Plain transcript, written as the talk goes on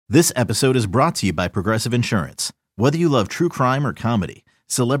This episode is brought to you by Progressive Insurance. Whether you love true crime or comedy,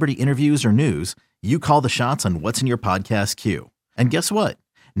 celebrity interviews or news, you call the shots on what's in your podcast queue. And guess what?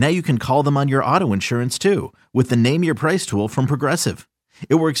 Now you can call them on your auto insurance too with the Name Your Price tool from Progressive.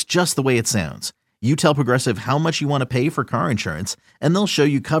 It works just the way it sounds. You tell Progressive how much you want to pay for car insurance, and they'll show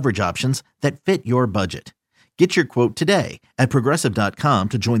you coverage options that fit your budget. Get your quote today at Progressive.com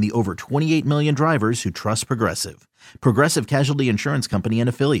to join the over 28 million drivers who trust Progressive. Progressive Casualty Insurance Company and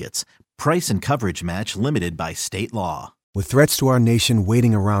Affiliates. Price and coverage match limited by state law. With threats to our nation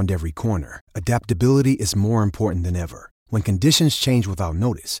waiting around every corner, adaptability is more important than ever. When conditions change without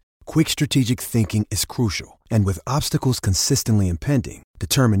notice, quick strategic thinking is crucial. And with obstacles consistently impending,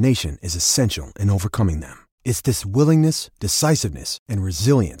 determination is essential in overcoming them. It's this willingness, decisiveness, and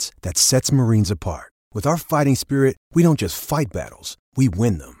resilience that sets Marines apart. With our fighting spirit, we don't just fight battles, we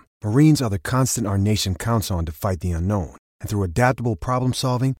win them. Marines are the constant our nation counts on to fight the unknown. And through adaptable problem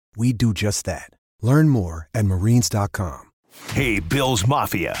solving, we do just that. Learn more at marines.com. Hey, Bills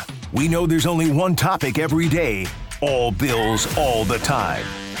Mafia. We know there's only one topic every day. All Bills, all the time.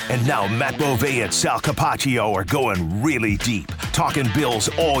 And now Matt Bovee and Sal Capaccio are going really deep, talking Bills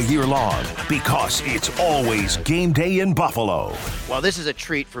all year long, because it's always game day in Buffalo. Well, this is a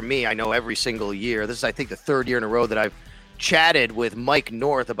treat for me. I know every single year. This is, I think, the third year in a row that I've chatted with Mike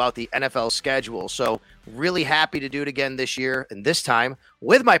North about the NFL schedule. So really happy to do it again this year, and this time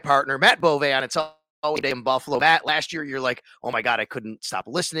with my partner, Matt Bovee, on It's Always Day in Buffalo. Matt, last year you're like, oh my God, I couldn't stop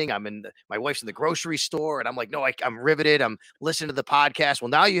listening. My wife's in the grocery store, and I'm like, no, I'm riveted. I'm listening to the podcast. Well,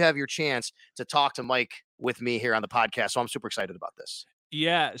 now you have your chance to talk to Mike with me here on the podcast. So I'm super excited about this.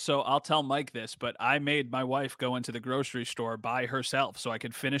 Yeah, so I'll tell Mike this, but I made my wife go into the grocery store by herself so I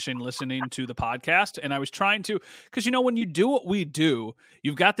could finish in listening to the podcast. And I was trying to, because, when you do what we do,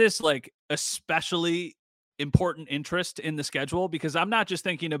 you've got this like especially important interest in the schedule, because I'm not just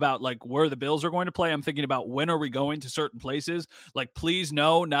thinking about like where the Bills are going to play. I'm thinking about when are we going to certain places. Like, please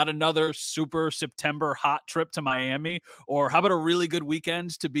no, not another super September hot trip to Miami, or how about a really good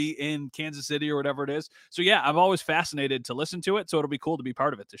weekend to be in Kansas City or whatever it is. So yeah, I'm always fascinated to listen to it. So it'll be cool to be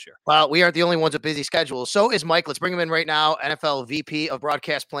part of it this year. Well, we aren't the only ones with busy schedules. So is Mike. Let's bring him in right now. NFL VP of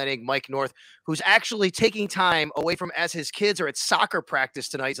Broadcast Planning, Mike North, who's actually taking time away from as his kids are at soccer practice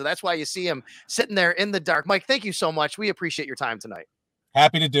tonight. So that's why you see him sitting there in the dark. Mike, thank you so much. We appreciate your time tonight.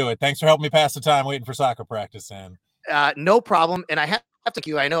 Happy to do it. Thanks for helping me pass the time waiting for soccer practice, Sam. No problem. And I have to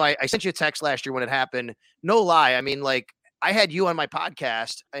you. I know I sent you a text last year when it happened. No lie. I mean, like, I had you on my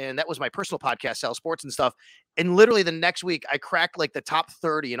podcast, and that was my personal podcast, Sell Sports and stuff. And literally the next week, I cracked like the top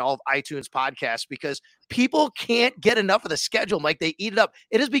 30 in all of iTunes podcasts, because people can't get enough of the schedule, Mike. They eat it up.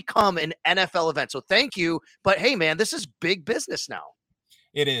 It has become an NFL event. So thank you. But hey, man, this is big business now.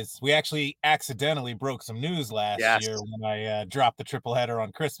 It is. We actually accidentally broke some news last year when I dropped the triple header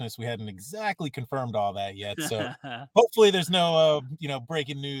on Christmas. We hadn't exactly confirmed all that yet. So hopefully there's no,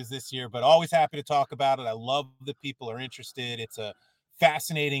 breaking news this year, but always happy to talk about it. I love that people are interested. It's a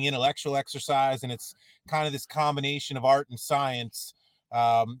fascinating intellectual exercise, and it's kind of this combination of art and science.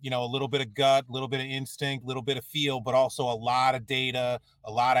 A little bit of gut, a little bit of instinct, a little bit of feel, but also a lot of data,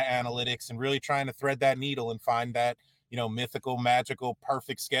 a lot of analytics, and really trying to thread that needle and find that mythical, magical,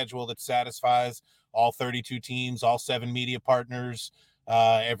 perfect schedule that satisfies all 32 teams, all 7 media partners,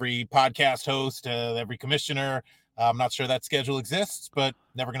 every podcast host, every commissioner. I'm not sure that schedule exists, but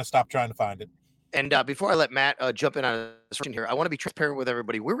never going to stop trying to find it. And before I let Matt jump in on this here, I want to be transparent with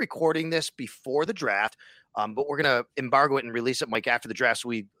everybody. We're recording this before the draft, but we're going to embargo it and release it, Mike, after the draft, so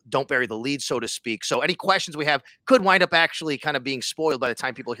we don't bury the lead, so to speak. So any questions we have could wind up actually kind of being spoiled by the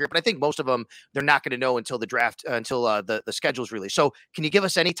time people hear it. But I think most of them, they're not going to know until the draft, until the schedule is released. So can you give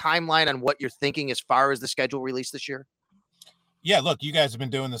us any timeline on what you're thinking as far as the schedule release this year? Yeah, look, you guys have been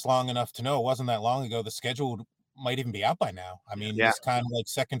doing this long enough to know it wasn't that long ago. The schedule might even be out by now. I mean, This kind of like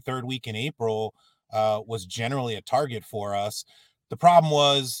second, third week in April was generally a target for us. The problem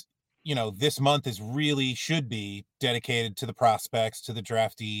was, this month should be dedicated to the prospects, to the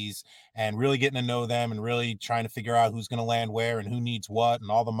draftees, and really getting to know them and really trying to figure out who's going to land where and who needs what,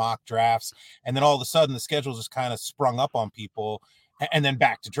 and all the mock drafts. And then all of a sudden the schedule just kind of sprung up on people, and then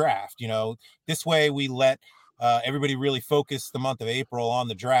back to draft. This way we let everybody really focus the month of April on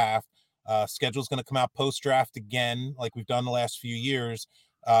the draft. Schedule's going to come out post-draft again, like we've done the last few years.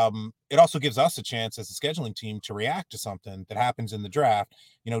 It also gives us a chance as a scheduling team to react to something that happens in the draft.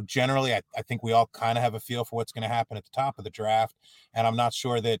 Generally, I think we all kind of have a feel for what's going to happen at the top of the draft. And I'm not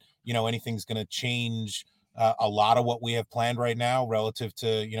sure that, anything's going to change a lot of what we have planned right now relative to,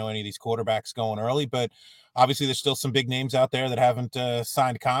 any of these quarterbacks going early. But obviously, there's still some big names out there that haven't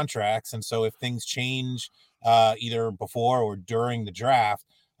signed contracts. And so if things change either before or during the draft,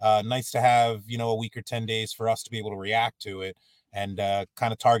 nice to have, a week or 10 days for us to be able to react to it, and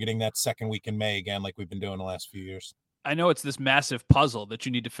kind of targeting that second week in May again, like we've been doing the last few years. I know it's this massive puzzle that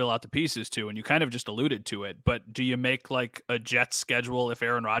you need to fill out the pieces to, and you kind of just alluded to it, but do you make like a Jets schedule if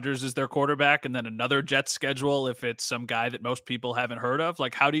Aaron Rodgers is their quarterback, and then another Jets schedule if it's some guy that most people haven't heard of?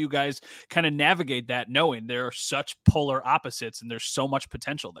 Like, how do you guys kind of navigate that, knowing there are such polar opposites and there's so much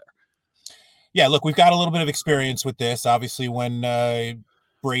potential there? Yeah, look, we've got a little bit of experience with this. Obviously, when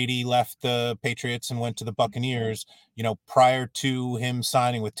Brady left the Patriots and went to the Buccaneers, prior to him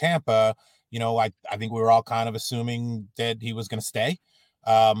signing with Tampa, I think we were all kind of assuming that he was going to stay,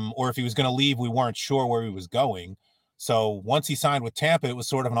 or if he was going to leave, we weren't sure where he was going. So once he signed with Tampa, it was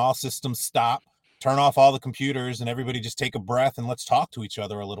sort of an all systems stop, turn off all the computers and everybody just take a breath and let's talk to each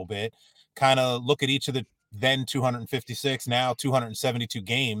other a little bit, kind of look at each of the then 256, now 272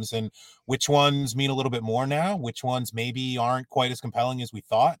 games, and which ones mean a little bit more now, which ones maybe aren't quite as compelling as we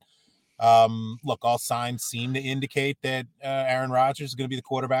thought. Look, all signs seem to indicate that Aaron Rodgers is going to be the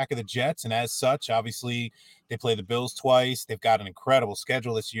quarterback of the Jets. And as such, obviously, they play the Bills twice. They've got an incredible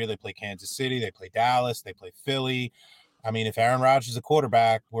schedule this year. They play Kansas City. They play Dallas. They play Philly. I mean, if Aaron Rodgers is a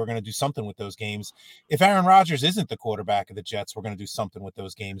quarterback, we're going to do something with those games. If Aaron Rodgers isn't the quarterback of the Jets, we're going to do something with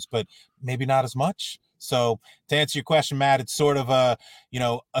those games, but maybe not as much. So to answer your question, Matt, it's sort of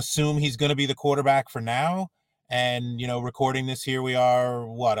assume he's going to be the quarterback for now. And, recording this here, we are,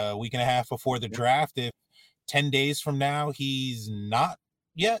 a week and a half before the draft. If 10 days from now, he's not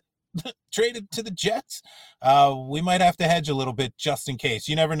yet traded to the Jets, we might have to hedge a little bit just in case.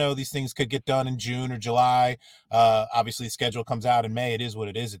 You never know. These things could get done in June or July. Obviously, the schedule comes out in May. It is what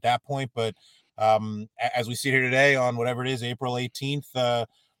it is at that point. But as we sit here today on whatever it is, April 18th,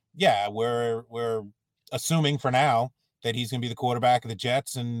 we're assuming for now that he's going to be the quarterback of the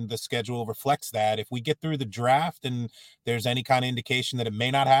Jets, and the schedule reflects that. If we get through the draft and there's any kind of indication that it may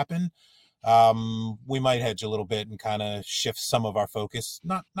not happen, we might hedge a little bit and kind of shift some of our focus.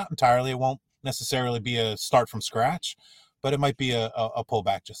 Not entirely. It won't necessarily be a start from scratch, but it might be a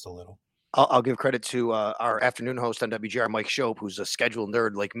pullback just a little. I'll give credit to our afternoon host on WGR, Mike Shope, who's a schedule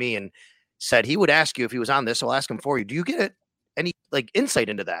nerd like me, and said he would ask you if he was on this. So I'll ask him for you. Do you get any insight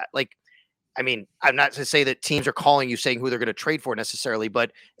into that? I mean, I'm not to say that teams are calling you saying who they're going to trade for necessarily,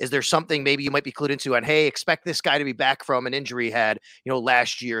 but is there something maybe you might be clued into on, hey, expect this guy to be back from an injury he had,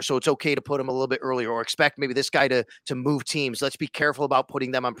 last year, so it's okay to put him a little bit earlier, or expect maybe this guy to move teams. Let's be careful about putting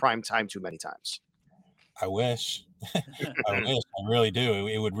them on prime time too many times. I wish. I really do.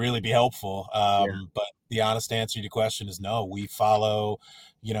 It would really be helpful. But the honest answer to your question is no. We follow,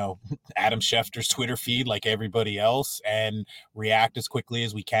 Adam Schefter's Twitter feed like everybody else and react as quickly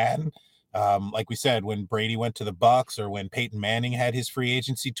as we can. Like we said, when Brady went to the Bucs or when Peyton Manning had his free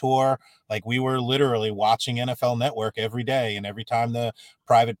agency tour, we were literally watching NFL Network every day. And every time the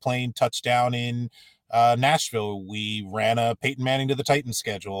private plane touched down in Nashville, we ran a Peyton Manning to the Titans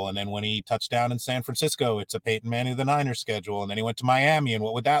schedule. And then when he touched down in San Francisco, it's a Peyton Manning to the Niners schedule. And then he went to Miami, and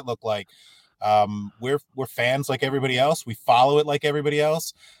what would that look like? We're fans like everybody else. We follow it like everybody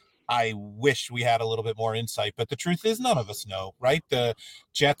else. I wish we had a little bit more insight, but the truth is none of us know, right? The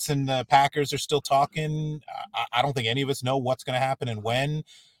Jets and the Packers are still talking. I don't think any of us know what's going to happen and when.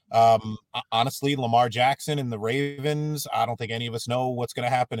 Honestly, Lamar Jackson and the Ravens, I don't think any of us know what's going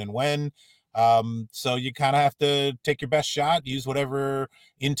to happen and when. So you kind of have to take your best shot, use whatever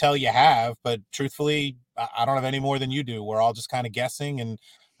intel you have. But truthfully, I don't have any more than you do. We're all just kind of guessing and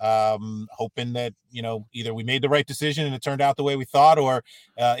hoping that, either we made the right decision and it turned out the way we thought, or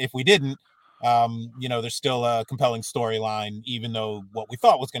if we didn't, there's still a compelling storyline, even though what we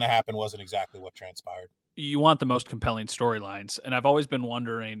thought was going to happen wasn't exactly what transpired. You want the most compelling storylines. And I've always been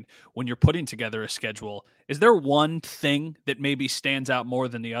wondering, when you're putting together a schedule, is there one thing that maybe stands out more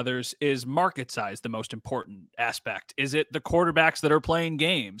than the others? Is market size the most important aspect? Is it the quarterbacks that are playing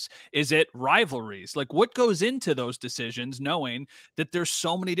games? Is it rivalries? What goes into those decisions, knowing that there's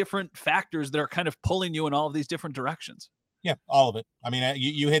so many different factors that are kind of pulling you in all of these different directions? Yeah, all of it. I mean,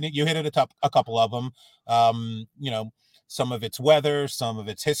 you hit it a couple of them. Some of it's weather, some of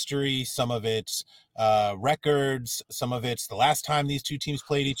it's history, some of it's records, some of it's the last time these two teams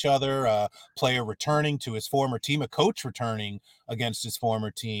played each other, a player returning to his former team, a coach returning against his former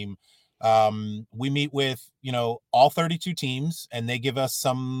team. We meet with, all 32 teams, and they give us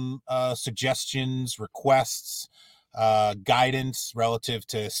some suggestions, requests, guidance relative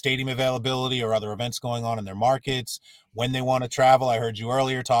to stadium availability or other events going on in their markets, when they want to travel. I heard you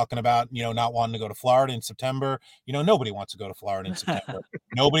earlier talking about, not wanting to go to Florida in September. Nobody wants to go to Florida in September.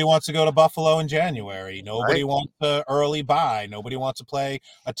 Nobody wants to go to Buffalo in January. Nobody wants to early bye. Nobody wants to play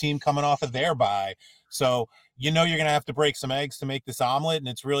a team coming off of their bye. So, you're going to have to break some eggs to make this omelet. And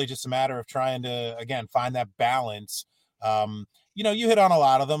it's really just a matter of trying to, again, find that balance. You hit on a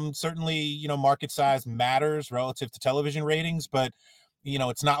lot of them. Certainly, market size matters relative to television ratings, but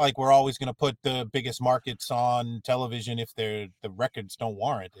it's not like we're always going to put the biggest markets on television if the records don't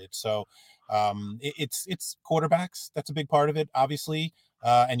warrant it. So it's quarterbacks. That's a big part of it, obviously.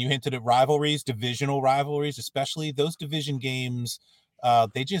 And you hinted at rivalries, divisional rivalries, especially those division games.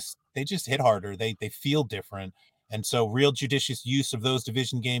 They just hit harder. They feel different. And so real judicious use of those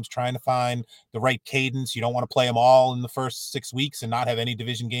division games, trying to find the right cadence. You don't want to play them all in the first 6 weeks and not have any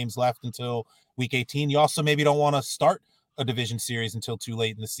division games left until week 18. You also maybe don't want to start a division series until too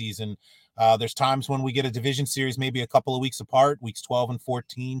late in the season. There's times when we get a division series maybe a couple of weeks apart, weeks 12 and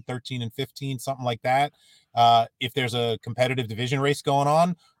 14, 13 and 15, something like that. If there's a competitive division race going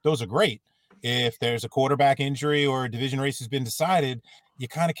on, those are great. If there's a quarterback injury or a division race has been decided, you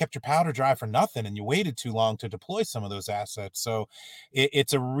kind of kept your powder dry for nothing and you waited too long to deploy some of those assets. So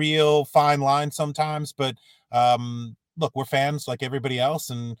it's a real fine line sometimes, but look, we're fans like everybody else.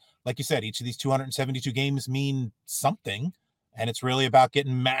 And like you said, each of these 272 games mean something. And it's really about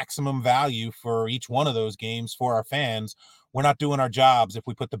getting maximum value for each one of those games for our fans. We're not doing our jobs if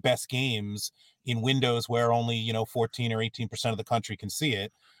we put the best games in windows where only, 14 or 18% of the country can see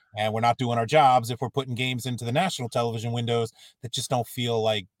it. And we're not doing our jobs if we're putting games into the national television windows that just don't feel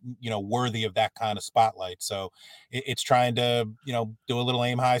like, worthy of that kind of spotlight. So it's trying to, do a little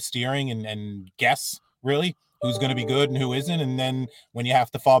aim high steering and guess really who's going to be good and who isn't. And then when you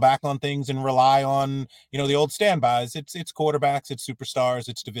have to fall back on things and rely on, the old standbys, it's quarterbacks, it's superstars,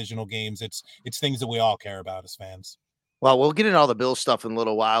 it's divisional games. It's things that we all care about as fans. Well, we'll get into all the Bills stuff in a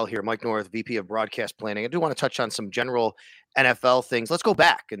little while here. Mike North, VP of Broadcast Planning. I do want to touch on some general NFL things. Let's go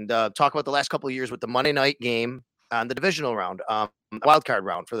back and talk about the last couple of years with the Monday night game on the divisional round, wild card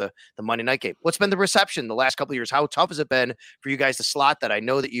round for the Monday night game. What's been the reception the last couple of years? How tough has it been for you guys to slot that? I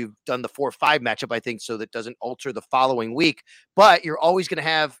know that you've done the 4-5 matchup, I think, so that doesn't alter the following week, but you're always going to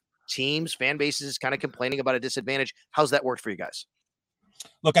have teams, fan bases kind of complaining about a disadvantage. How's that worked for you guys?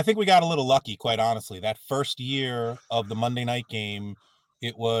 Look, I think we got a little lucky, quite honestly. That first year of the Monday night game,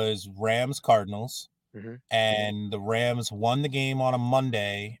 it was Rams-Cardinals, and the Rams won the game on a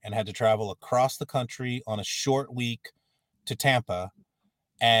Monday and had to travel across the country on a short week to Tampa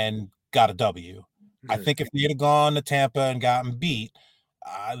and got a W. I think if we had gone to Tampa and gotten beat,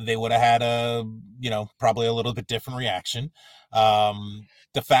 they would have had a, probably a little bit different reaction.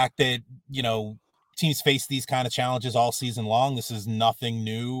 The fact that, teams face these kind of challenges all season long. This is nothing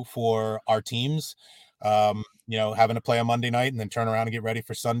new for our teams. Having to play on Monday night and then turn around and get ready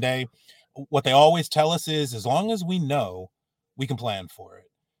for Sunday. What they always tell us is as long as we know, we can plan for it.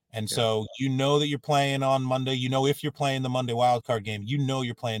 And so that you're playing on Monday, if you're playing the Monday wildcard game,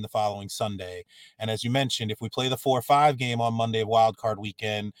 you're playing the following Sunday. And as you mentioned, if we play the 4-5 game on Monday of wildcard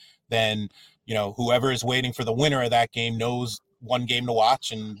weekend, then, whoever is waiting for the winner of that game knows one game to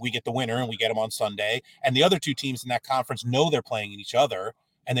watch and we get the winner and we get them on Sunday. And the other two teams in that conference know they're playing each other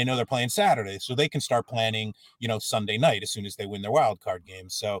and they know they're playing Saturday. So they can start planning, Sunday night as soon as they win their wildcard game.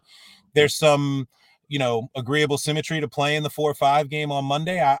 So there's some, agreeable symmetry to playing the 4-5 game on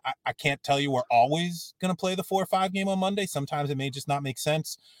Monday. I can't tell you we're always going to play the 4-5 game on Monday. Sometimes it may just not make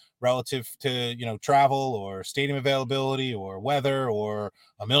sense relative to, travel or stadium availability or weather or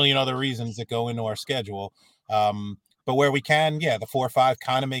a million other reasons that go into our schedule. But where we can, the 4-5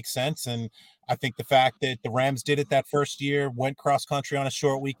 kind of makes sense. And I think the fact that the Rams did it that first year, went cross country on a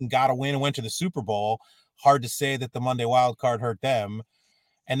short week and got a win and went to the Super Bowl, hard to say that the Monday wild card hurt them.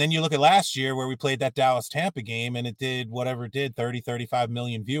 And then you look at last year where we played that Dallas-Tampa game and it did whatever it did, 30, 35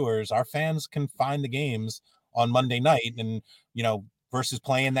 million viewers. Our fans can find the games on Monday night and, versus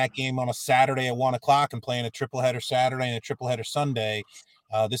playing that game on a Saturday at 1:00 and playing a triple header Saturday and a triple header Sunday.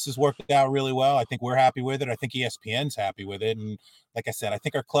 This has worked out really well. I think we're happy with it. I think ESPN's happy with it. And like I said, I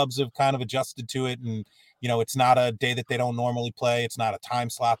think our clubs have kind of adjusted to it. And, it's not a day that they don't normally play. It's not a time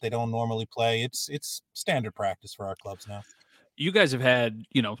slot they don't normally play. It's standard practice for our clubs now. You guys have had,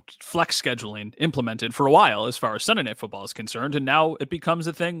 flex scheduling implemented for a while as far as Sunday Night Football is concerned, and now it becomes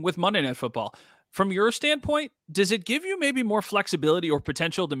a thing with Monday Night Football. From your standpoint, does it give you maybe more flexibility or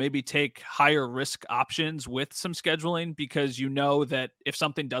potential to maybe take higher risk options with some scheduling because you know that if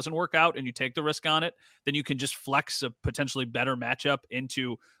something doesn't work out and you take the risk on it, then you can just flex a potentially better matchup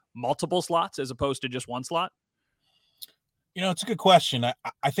into multiple slots as opposed to just one slot? It's a good question.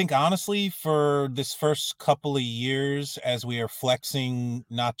 I think honestly, for this first couple of years, as we are flexing,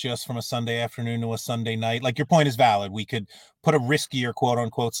 not just from a Sunday afternoon to a Sunday night, like your point is valid. We could put a riskier quote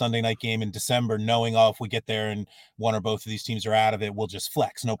unquote Sunday night game in December, knowing, if we get there and one or both of these teams are out of it, we'll just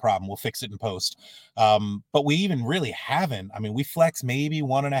flex. No problem. We'll fix it in post. But we even really haven't. I mean, we flex maybe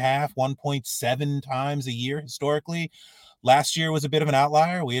 1.7 times a year historically. Last year was a bit of an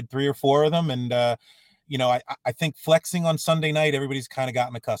outlier. We had 3 or 4 of them. And, I think flexing on Sunday night, everybody's kind of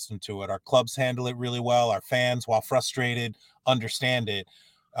gotten accustomed to it. Our clubs handle it really well. Our fans, while frustrated, understand it.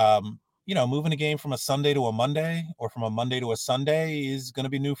 Moving a game from a Sunday to a Monday or from a Monday to a Sunday is going to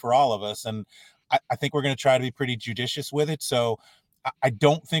be new for all of us. And I think we're going to try to be pretty judicious with it. So I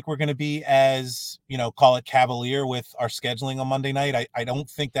don't think we're going to be as, call it cavalier with our scheduling on Monday night. I don't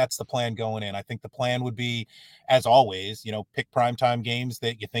think that's the plan going in. I think the plan would be, as always, pick primetime games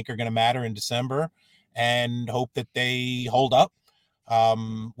that you think are going to matter in December and hope that they hold up.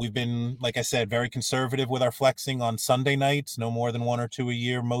 We've been, like I said, very conservative with our flexing on Sunday nights, no more than 1 or 2 a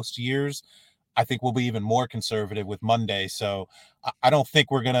year, most years. I think we'll be even more conservative with Monday. So I don't think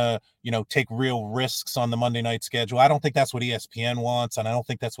we're going to, take real risks on the Monday night schedule. I don't think that's what ESPN wants. And I don't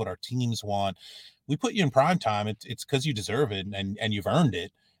think that's what our teams want. We put you in prime time. It's because you deserve it and you've earned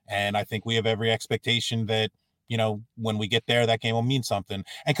it. And I think we have every expectation that, when we get there, that game will mean something.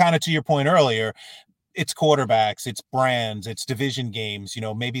 And kind of to your point earlier, it's quarterbacks, it's brands, it's division games,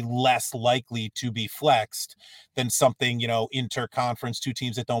 maybe less likely to be flexed than something, inter-conference, 2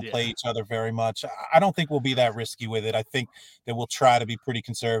 teams that don't play each other very much. I don't think we'll be that risky with it. I think that we'll try to be pretty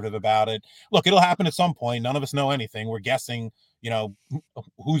conservative about it. Look, it'll happen at some point. None of us know anything. We're guessing,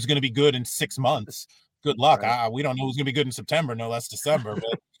 who's going to be good in 6 months. Good luck. Right. We don't know who's going to be good in September, no less December.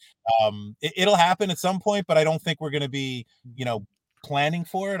 But it'll happen at some point, but I don't think we're going to be, planning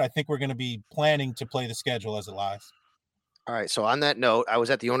for it. I think we're going to be planning to play the schedule as it lies. All right. So on that note, I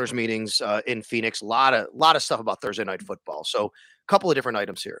was at the owners' meetings in Phoenix. A lot of stuff about Thursday night football. So a couple of different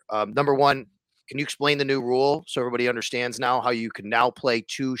items here. Number one, can you explain the new rule so everybody understands now how you can now play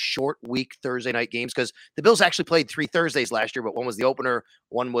 2 short week Thursday night games? Because the Bills actually played 3 Thursdays last year, but one was the opener,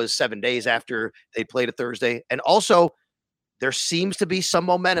 one was 7 days after they played a Thursday, and also there seems to be some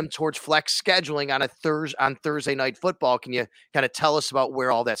momentum towards flex scheduling on Thursday night football. Can you kind of tell us about where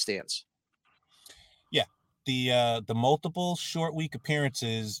all that stands? Yeah, the multiple short week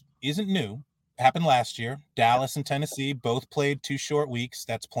appearances isn't new. It happened last year. Dallas and Tennessee both played 2 short weeks.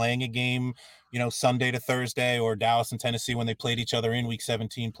 That's playing a game, Sunday to Thursday, or Dallas and Tennessee, when they played each other in week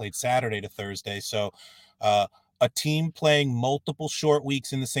 17, played Saturday to Thursday. So a team playing multiple short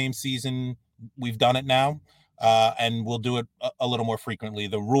weeks in the same season, we've done it now. And we'll do it a little more frequently.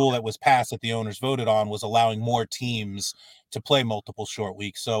 The rule that was passed that the owners voted on was allowing more teams to play multiple short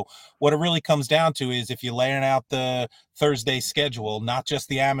weeks. So what it really comes down to is, if you're laying out the Thursday schedule, not just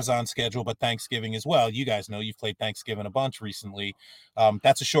the Amazon schedule, but Thanksgiving as well. You guys know you've played Thanksgiving a bunch recently.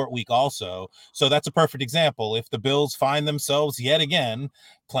 That's a short week also. So that's a perfect example. If the Bills find themselves yet again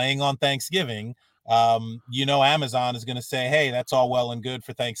playing on Thanksgiving, Amazon is going to say, hey, that's all well and good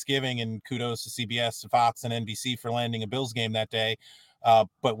for Thanksgiving, and kudos to CBS, Fox, and NBC for landing a Bills game that day.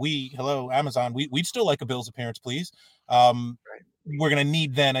 But Amazon, we'd still like a Bills appearance, please. We're going to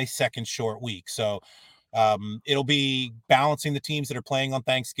need then a second short week. So it'll be balancing the teams that are playing on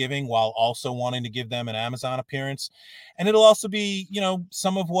Thanksgiving while also wanting to give them an Amazon appearance. And it'll also be,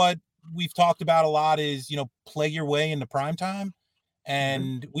 some of what we've talked about a lot is, play your way into prime time.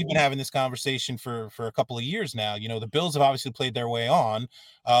 And we've been having this conversation for a couple of years now. The Bills have obviously played their way on.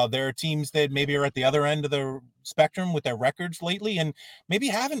 There are teams that maybe are at the other end of the spectrum with their records lately and maybe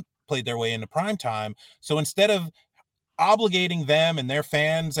haven't played their way into prime time. So instead of obligating them and their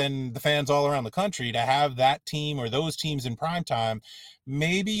fans and the fans all around the country to have that team or those teams in prime time,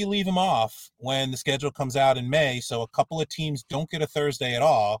 maybe you leave them off when the schedule comes out in May. So a couple of teams don't get a Thursday at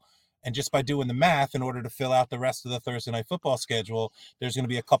all. And just by doing the math, in order to fill out the rest of the Thursday night football schedule, there's going to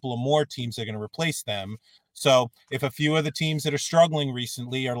be a couple of more teams that are going to replace them. So if a few of the teams that are struggling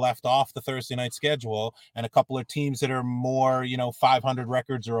recently are left off the Thursday night schedule, and a couple of teams that are more, 500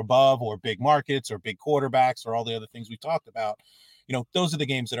 records or above, or big markets or big quarterbacks or all the other things we talked about, those are the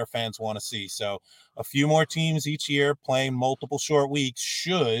games that our fans want to see. So a few more teams each year playing multiple short weeks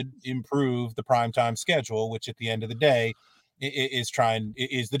should improve the primetime schedule, which at the end of the day is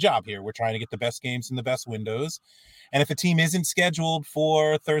the job here. We're trying to get the best games in the best windows. And if a team isn't scheduled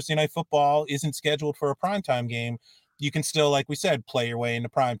for Thursday night football, isn't scheduled for a primetime game, you can still, like we said, play your way into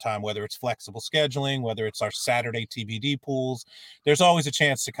primetime, whether it's flexible scheduling, whether it's our Saturday TBD pools. There's always a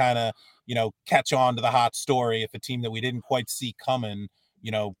chance to kind of, catch on to the hot story if a team that we didn't quite see coming,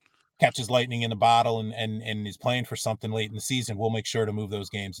 catches lightning in the bottle and is playing for something late in the season, we'll make sure to move those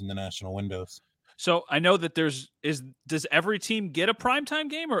games in the national windows. So I know that does every team get a primetime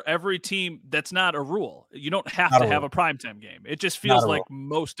game, or every team, that's not a rule? You don't have to have a primetime game. It just feels like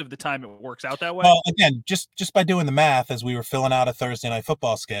most of the time it works out that way. Well, again, just by doing the math, as we were filling out a Thursday night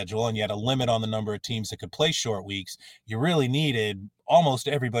football schedule and you had a limit on the number of teams that could play short weeks, you really needed almost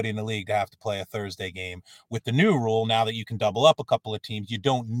everybody in the league to have to play a Thursday game. With the new rule, now that you can double up a couple of teams, you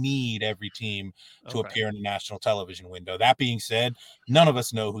don't need every team to appear in the national television window. That being said, none of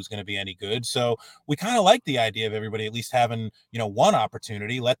us know who's going to be any good. So we kind of like the idea of everybody at least having, one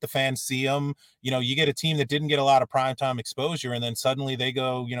opportunity. Let the fans see them. You get a team that didn't get a lot of primetime exposure, and then suddenly they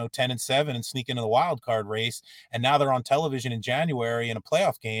go, 10-7 and sneak into the wild card race. And now they're on television in January in a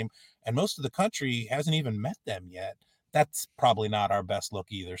playoff game, and most of the country hasn't even met them yet. That's probably not our best look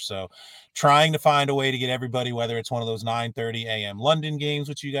either. So trying to find a way to get everybody, whether it's one of those 9:30 a.m. London games,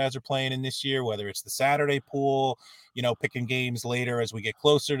 which you guys are playing in this year, whether it's the Saturday pool, picking games later as we get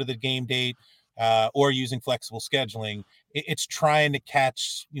closer to the game date, or using flexible scheduling. It's trying to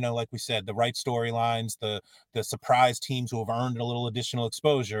catch, like we said, the right storylines, the surprise teams who have earned a little additional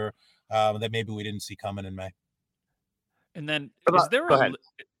exposure that maybe we didn't see coming in May. And then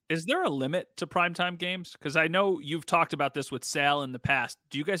is there a limit to primetime games? Because I know you've talked about this with Sal in the past.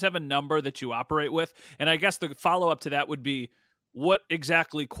 Do you guys have a number that you operate with? And I guess the follow-up to that would be, what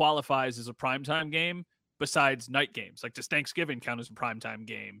exactly qualifies as a primetime game besides night games? Like, does Thanksgiving count as a primetime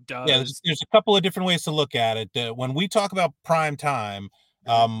game? There's a couple of different ways to look at it. When we talk about primetime,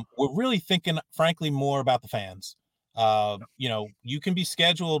 we're really thinking, frankly, more about the fans. You can be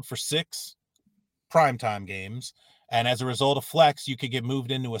scheduled for 6 primetime games, and as a result of flex, you could get moved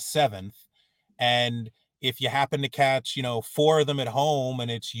into a 7th. And if you happen to catch, 4 of them at home,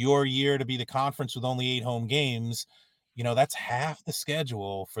 and it's your year to be the conference with only 8 home games, that's half the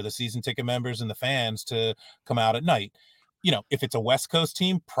schedule for the season ticket members and the fans to come out at night. If it's a West Coast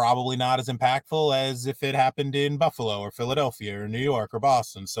team, probably not as impactful as if it happened in Buffalo or Philadelphia or New York or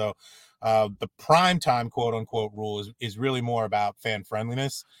Boston. So the primetime quote unquote rule is really more about fan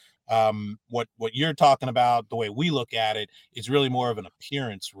friendliness. What you're talking about, the way we look at it, is really more of an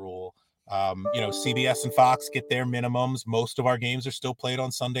appearance rule. CBS and Fox get their minimums. Most of our games are still played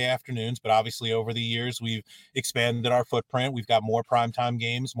on Sunday afternoons, but obviously over the years, we've expanded our footprint. We've got more primetime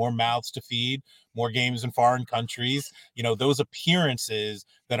games, more mouths to feed, more games in foreign countries. Those appearances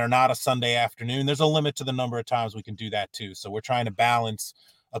that are not a Sunday afternoon, there's a limit to the number of times we can do that too. So we're trying to balance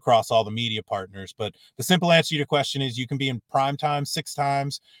across all the media partners. But the simple answer to your question is, you can be in primetime 6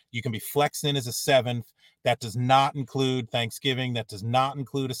 times. You can be flexed in as a 7th. That does not include Thanksgiving. That does not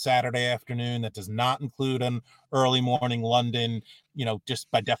include a Saturday afternoon. That does not include an early morning London. Just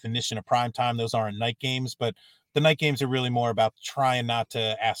by definition of primetime, those aren't night games. But the night games are really more about trying not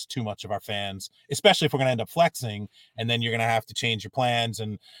to ask too much of our fans, especially if we're going to end up flexing, and then you're going to have to change your plans.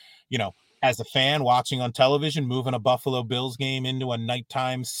 And, as a fan watching on television, moving a Buffalo Bills game into a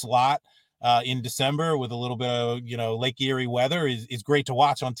nighttime slot in December with a little bit of, Lake Erie weather is great to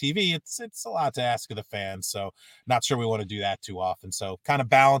watch on TV. It's a lot to ask of the fans. So not sure we want to do that too often. So kind of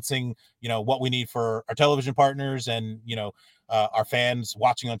balancing, what we need for our television partners and, our fans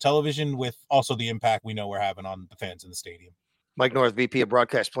watching on television with also the impact we know we're having on the fans in the stadium. Mike North, VP of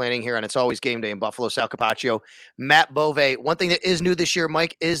Broadcast Planning here, and It's Always Game Day in Buffalo. Sal Capaccio, Matt Bove. One thing that is new this year,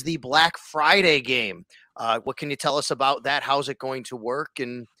 Mike, is the Black Friday game. What can you tell us about that? How's it going to work?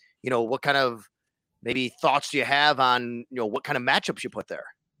 And, what kind of maybe thoughts do you have on, what kind of matchups you put there?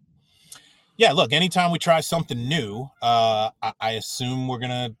 Yeah, look, anytime we try something new, I assume we're going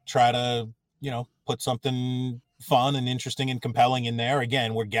to try to, put something fun and interesting and compelling in there.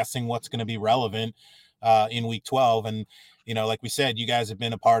 Again, we're guessing what's going to be relevant in week 12. And, like we said, you guys have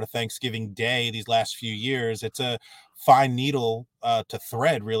been a part of Thanksgiving Day these last few years. It's a fine needle to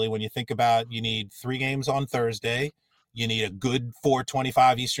thread, really, when you think about, you need 3 games on Thursday. You need a good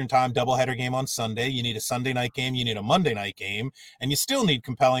 4:25 Eastern time doubleheader game on Sunday. You need a Sunday night game. You need a Monday night game. And you still need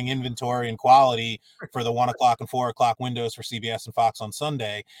compelling inventory and quality for the 1 o'clock and 4 o'clock windows for CBS and Fox on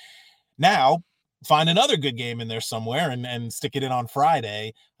Sunday. Now, find another good game in there somewhere and stick it in on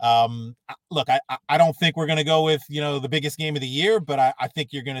Friday. Look, I don't think we're going to go with, the biggest game of the year, but I think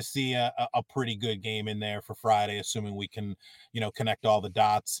you're going to see a pretty good game in there for Friday, assuming we can, connect all the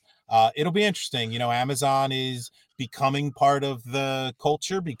dots. It'll be interesting. Amazon is becoming part of the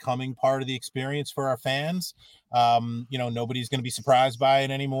culture, becoming part of the experience for our fans. Nobody's going to be surprised by it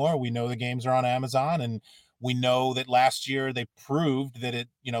anymore. We know the games are on Amazon, and we know that last year they proved that it,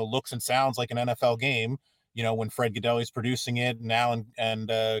 looks and sounds like an NFL game. when Fred Godelli's producing it and Alan and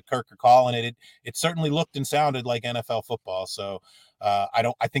Kirk are calling it, it certainly looked and sounded like NFL football. So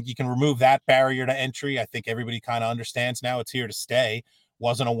I think you can remove that barrier to entry. I think everybody kind of understands now it's here to stay.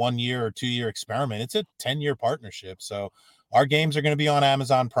 Wasn't a 1 year or 2 year experiment. It's a 10-year partnership. So our games are going to be on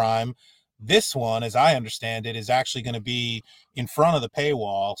Amazon Prime. This one, as I understand it, is actually going to be in front of the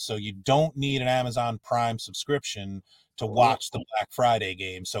paywall. So you don't need an Amazon Prime subscription to watch the Black Friday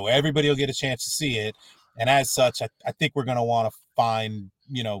game. So everybody will get a chance to see it. And as such, I think we're going to want to find,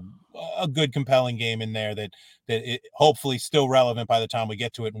 a good, compelling game in there that it hopefully still relevant by the time we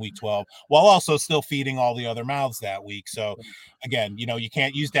get to it in week 12, while also still feeding all the other mouths that week. So again, you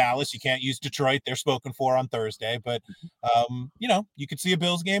can't use Dallas, you can't use Detroit. They're spoken for on Thursday, but you could see a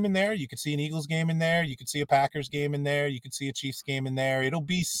Bills game in there. You could see an Eagles game in there. You could see a Packers game in there. You could see a Chiefs game in there. It'll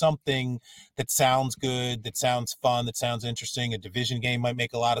be something that sounds good, that sounds fun, that sounds interesting. A division game might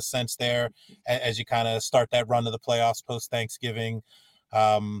make a lot of sense there as you kind of start that run to the playoffs post Thanksgiving.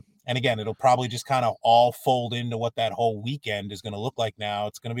 And again, it'll probably just kind of all fold into what that whole weekend is going to look like now.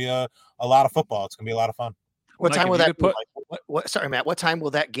 It's going to be a lot of football. It's going to be a lot of fun. What time will that sorry, Matt, what time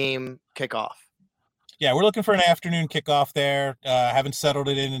will that game kick off? Yeah, we're looking for an afternoon kickoff there. Haven't settled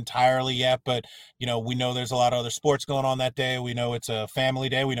it in entirely yet, but we know there's a lot of other sports going on that day. We know it's a family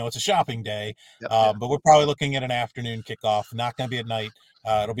day. We know it's a shopping day. But we're probably looking at an afternoon kickoff. Not going to be at night.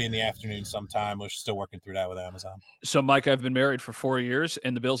 It'll be in the afternoon sometime. We're still working through that with Amazon. So, Mike, I've been married for 4 years,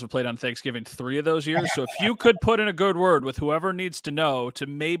 and the Bills have played on Thanksgiving 3 of those years. So if you could put in a good word with whoever needs to know to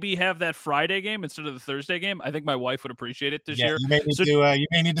maybe have that Friday game instead of the Thursday game, I think my wife would appreciate it this year. You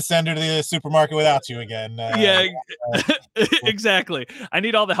may need to send her to the supermarket without you again. Exactly. I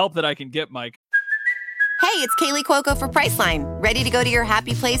need all the help that I can get, Mike. Hey, it's Kaylee Cuoco for Priceline. Ready to go to your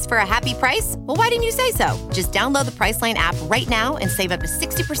happy place for a happy price? Well, why didn't you say so? Just download the Priceline app right now and save up to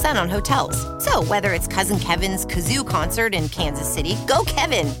 60% on hotels. So whether it's Cousin Kevin's Kazoo Concert in Kansas City, go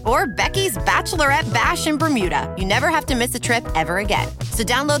Kevin, or Becky's Bachelorette Bash in Bermuda, you never have to miss a trip ever again. So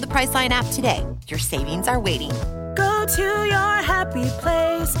download the Priceline app today. Your savings are waiting. Go to your happy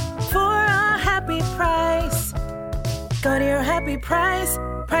place for a happy price. Go to your happy price,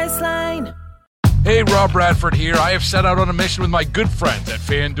 Priceline. Hey, Rob Bradford here. I have set out on a mission with my good friends at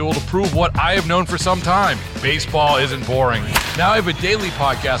FanDuel to prove what I have known for some time. Baseball isn't boring. Now I have a daily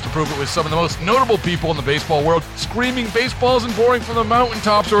podcast to prove it with some of the most notable people in the baseball world, screaming baseball isn't boring from the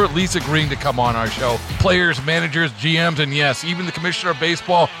mountaintops, or at least agreeing to come on our show. Players, managers, GMs, and yes, even the commissioner of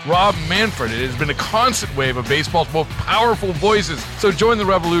baseball, Rob Manfred. It has been a constant wave of baseball's most powerful voices. So join the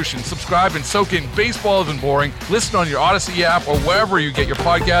revolution. Subscribe and soak in Baseball Isn't Boring. Listen on your Odyssey app or wherever you get your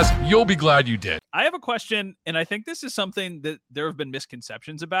podcast. You'll be glad you did. I have a question, and I think this is something that there have been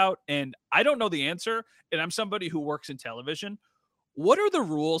misconceptions about, and I don't know the answer, and I'm somebody who works in television. What are the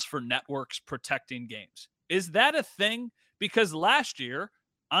rules for networks protecting games? Is that a thing? Because last year,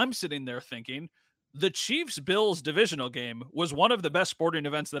 I'm sitting there thinking, the Chiefs-Bills divisional game was one of the best sporting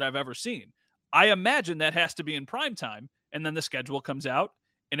events that I've ever seen. I imagine that has to be in prime time, and then the schedule comes out,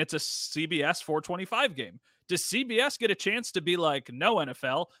 and it's a CBS 425 game. Does CBS get a chance to be like, no,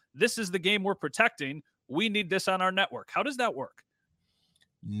 NFL, this is the game we're protecting. We need this on our network. How does that work?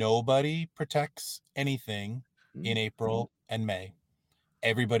 Nobody protects anything in April and May.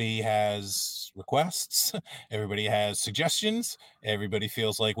 Everybody has requests. Everybody has suggestions. Everybody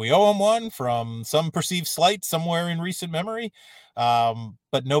feels like we owe them one from some perceived slight somewhere in recent memory.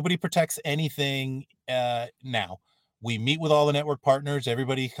 But nobody protects anything now. We meet with all the network partners.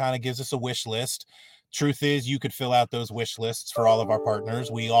 Everybody kind of gives us a wish list. Truth is, you could fill out those wish lists for all of our partners.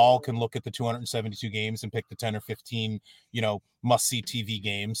 We all can look at the 272 games and pick the 10 or 15, must-see TV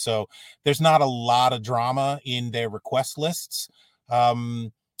games. So there's not a lot of drama in their request lists.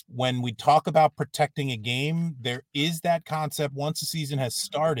 When we talk about protecting a game, there is that concept once the season has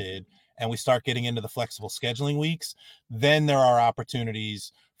started and we start getting into the flexible scheduling weeks, then there are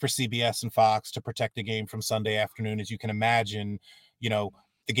opportunities for CBS and Fox to protect a game from Sunday afternoon. As you can imagine,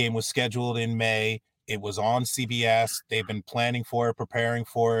 the game was scheduled in May. It was on CBS. They've been planning for it, preparing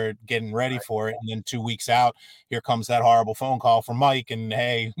for it, getting ready for it. And then 2 weeks out, here comes that horrible phone call from Mike. And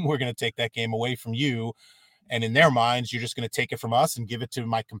hey, we're going to take that game away from you. And in their minds, you're just going to take it from us and give it to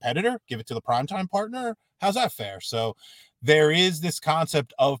my competitor, give it to the primetime partner. How's that fair? So there is this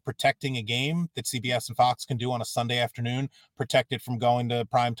concept of protecting a game that CBS and Fox can do on a Sunday afternoon, protect it from going to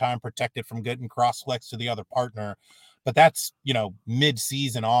primetime, protect it from getting cross-flex to the other partner. But that's,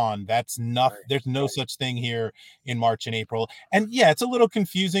 mid-season on. That's nothing. There's no such thing here in March and April. And yeah, it's a little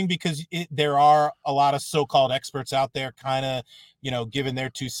confusing because there are a lot of so-called experts out there kind of, giving their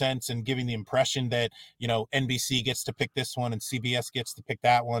 2 cents and giving the impression that, NBC gets to pick this one and CBS gets to pick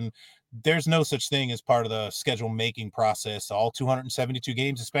that one. there's no such thing as part of the schedule making process. All 272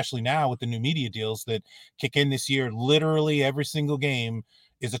 games, especially now with the new media deals that kick in this year, literally every single game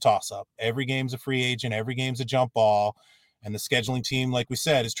is a toss up. Every game's a free agent. Every game's a jump ball. And the scheduling team, like we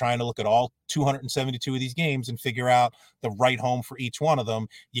said, is trying to look at all 272 of these games and figure out the right home for each one of them.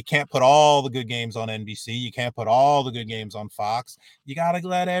 You can't put all the good games on NBC. You can't put all the good games on Fox. You got to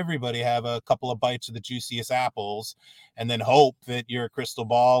let everybody have a couple of bites of the juiciest apples and then hope that your crystal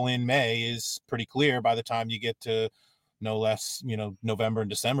ball in May is pretty clear by the time you get to no less, November and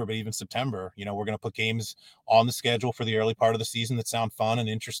December, but even September. We're going to put games on the schedule for the early part of the season that sound fun and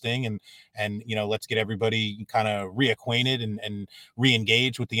interesting. And let's get everybody kind of reacquainted and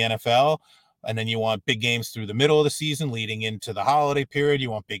re-engage with the NFL. And then you want big games through the middle of the season leading into the holiday period. You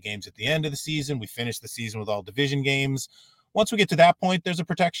want big games at the end of the season. We finish the season with all division games. Once we get to that point, there's a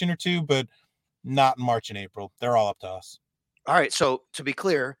protection or two, but not in March and April. They're all up to us. All right. So to be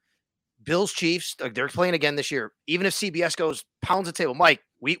clear, Bills, Chiefs, they're playing again this year. Even if CBS goes pounds the table, Mike,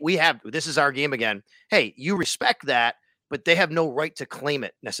 we have, this is our game again. Hey, you respect that, but they have no right to claim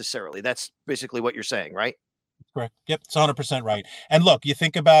it necessarily. That's basically what you're saying, right? Correct. Yep, it's 100% right. And look, you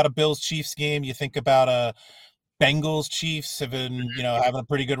think about a Bills Chiefs game, you think about a Bengals Chiefs having a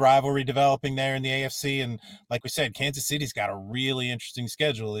pretty good rivalry developing there in the AFC. And like we said, Kansas City's got a really interesting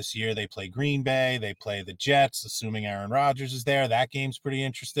schedule this year. They play Green Bay, they play the Jets, assuming Aaron Rodgers is there. That game's pretty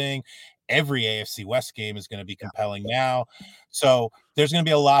interesting. Every AFC West game is going to be compelling now. So there's going to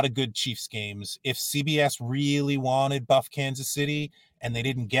be a lot of good Chiefs games. If CBS really wanted Buff Kansas City and they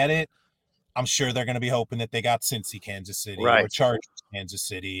didn't get it, I'm sure they're going to be hoping that they got Cincy, Kansas City, or Chargers, Kansas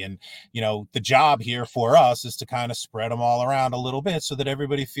City. And, the job here for us is to kind of spread them all around a little bit so that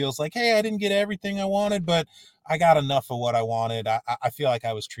everybody feels like, hey, I didn't get everything I wanted, but I got enough of what I wanted. I feel like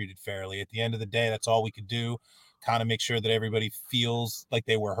I was treated fairly. At the end of the day, that's all we could do, kind of make sure that everybody feels like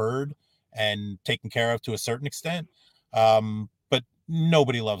they were heard and taken care of to a certain extent. But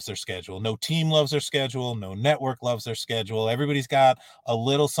nobody loves their schedule. No team loves their schedule. No network loves their schedule. Everybody's got a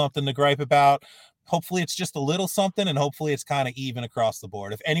little something to gripe about. Hopefully it's just a little something, and hopefully it's kind of even across the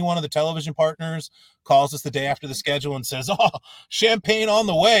board. If any one of the television partners calls us the day after the schedule and says, oh, champagne on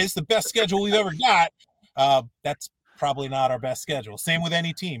the way, it's the best schedule we've ever got, that's probably not our best schedule. Same with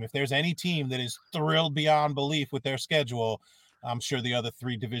any team. If there's any team that is thrilled beyond belief with their schedule, I'm sure the other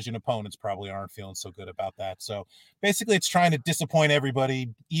three division opponents probably aren't feeling so good about that. So basically it's trying to disappoint everybody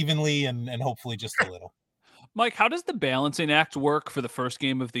evenly and hopefully just a little. Mike, how does the balancing act work for the first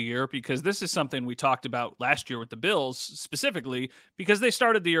game of the year? Because this is something we talked about last year with the Bills, specifically because they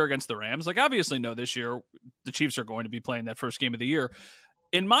started the year against the Rams. Like, obviously, no, this year the Chiefs are going to be playing that first game of the year.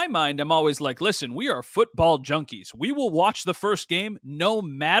 In my mind, I'm always like, listen, we are football junkies. We will watch the first game no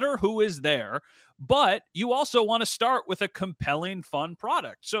matter who is there. But you also want to start with a compelling, fun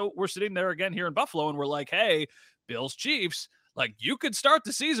product. So we're sitting there again here in Buffalo, and we're like, hey, Bills, Chiefs. Like, you could start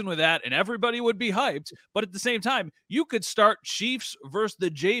the season with that and everybody would be hyped. But at the same time, you could start Chiefs versus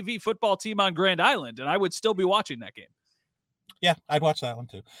the JV football team on Grand Island, and I would still be watching that game. Yeah, I'd watch that one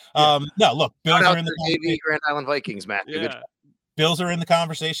too. Yeah. No, look, Bills are in the JV Grand Island Vikings, Matt. Yeah. Bills are in the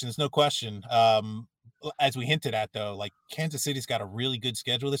conversation. There's no question. As we hinted at, though, like Kansas City's got a really good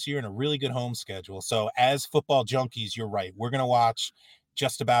schedule this year and a really good home schedule. So as football junkies, you're right. We're going to watch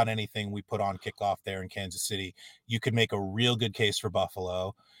just about anything we put on kickoff there in Kansas City. You could make a real good case for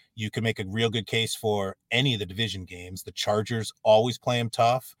Buffalo. You could make a real good case for any of the division games. The Chargers always play them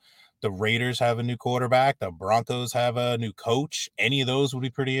tough. The Raiders have a new quarterback. The Broncos have a new coach. Any of those would be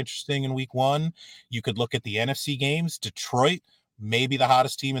pretty interesting in week one. You could look at the NFC games. Detroit, maybe the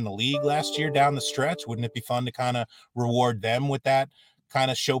hottest team in the league last year down the stretch. Wouldn't it be fun to kind of reward them with that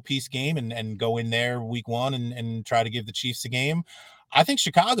kind of showpiece game and go in there week one and try to give the Chiefs a game? I think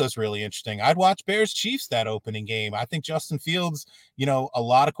Chicago's really interesting. I'd watch Bears Chiefs that opening game. I think Justin Fields, a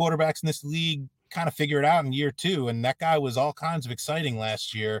lot of quarterbacks in this league kind of figure it out in year two, and that guy was all kinds of exciting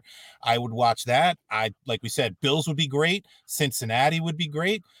last year. I would watch that. Like we said, Bills would be great. Cincinnati would be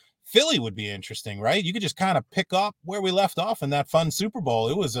great. Philly would be interesting, right? You could just kind of pick up where we left off in that fun Super Bowl.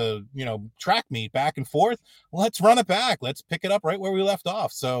 It was a, track meet back and forth. Let's run it back. Let's pick it up right where we left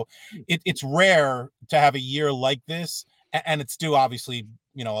off. So it's rare to have a year like this. And it's due, obviously,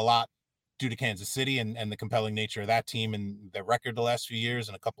 a lot due to Kansas City and the compelling nature of that team and their record the last few years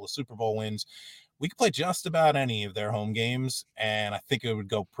and a couple of Super Bowl wins. We could play just about any of their home games, and I think it would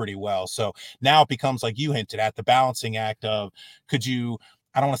go pretty well. So now it becomes, like you hinted at, the balancing act of, could you,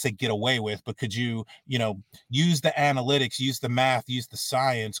 I don't want to say get away with, but could you, use the analytics, use the math, use the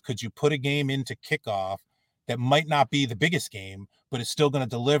science? Could you put a game into kickoff that might not be the biggest game, but it's still going to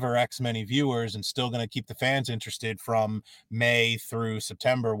deliver X many viewers and still going to keep the fans interested from May through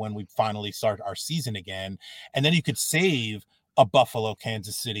September when we finally start our season again. And then you could save a Buffalo,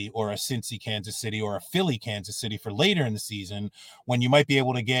 Kansas City, or a Cincy, Kansas City, or a Philly, Kansas City for later in the season when you might be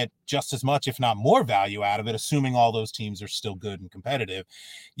able to get just as much, if not more value out of it, assuming all those teams are still good and competitive.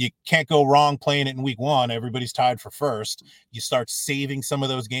 You can't go wrong playing it in week one. Everybody's tied for first. You start saving some of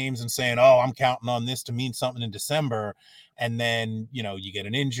those games and saying, oh, I'm counting on this to mean something in December. And then, you get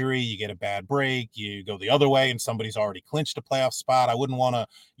an injury, you get a bad break, you go the other way, and somebody's already clinched a playoff spot. I wouldn't want to,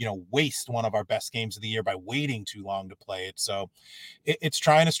 waste one of our best games of the year by waiting too long to play it. So it's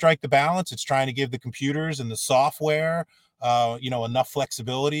trying to strike the balance. It's trying to give the computers and the software enough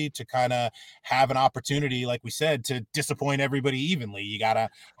flexibility to kind of have an opportunity, like we said, to disappoint everybody evenly. You got to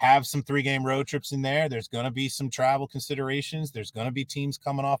have some 3-game road trips in there. There's going to be some travel considerations. There's going to be teams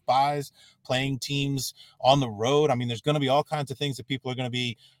coming off buys, playing teams on the road. I mean, there's going to be all kinds of things that people are going to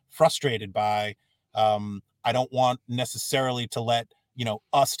be frustrated by. I don't want necessarily to let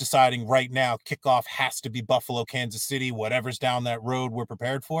us deciding right now kickoff has to be Buffalo, Kansas City, whatever's down that road, we're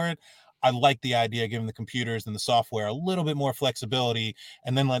prepared for it. I like the idea of giving the computers and the software a little bit more flexibility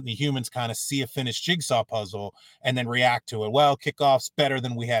and then letting the humans kind of see a finished jigsaw puzzle and then react to it. Well, kickoff's better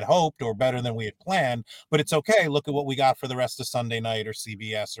than we had hoped or better than we had planned, but it's okay. Look at what we got for the rest of Sunday night or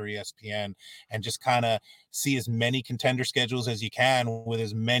CBS or ESPN, and just kind of see as many contender schedules as you can with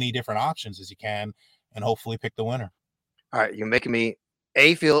as many different options as you can and hopefully pick the winner. All right. You're making me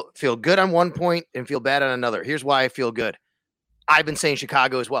feel good on one point and feel bad on another. Here's why I feel good. I've been saying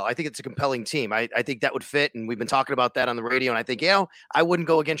Chicago as well. I think it's a compelling team. I think that would fit. And we've been talking about that on the radio. And I think, I wouldn't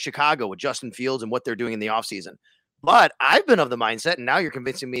go against Chicago with Justin Fields and what they're doing in the offseason. But I've been of the mindset, and now you're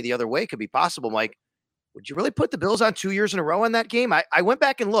convincing me the other way could be possible. Mike, would you really put the Bills on 2 years in a row on that game? I went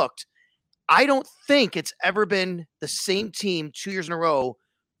back and looked. I don't think it's ever been the same team 2 years in a row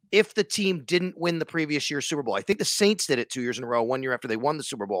if the team didn't win the previous year's Super Bowl. I think the Saints did it 2 years in a row, 1 year after they won the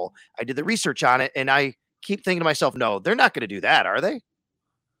Super Bowl. I did the research on it, and I keep thinking to myself, no, they're not going to do that, are they?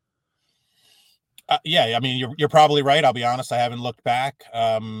 Yeah, I mean, you're probably right. I'll be honest, I haven't looked back.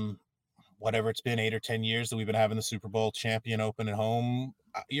 Whatever it's been, 8 or 10 years that we've been having the Super Bowl champion open at home.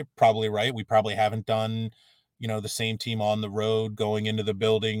 You're probably right. We probably haven't done, the same team on the road going into the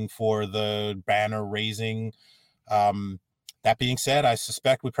building for the banner raising. That being said, I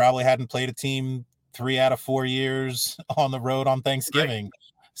suspect we probably hadn't played a team 3 out of 4 years on the road on Thanksgiving. Right.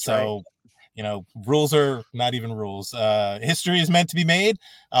 So. Right. Rules are not even rules. History is meant to be made.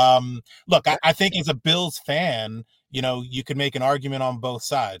 Look, I think as a Bills fan, you could make an argument on both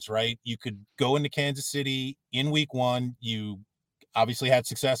sides, right? You could go into Kansas City in week one. You obviously had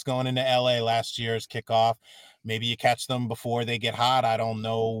success going into LA last year as kickoff. Maybe you catch them before they get hot. I don't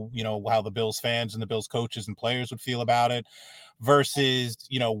know, how the Bills fans and the Bills coaches and players would feel about it versus,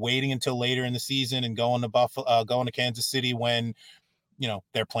 waiting until later in the season and going to Kansas City when,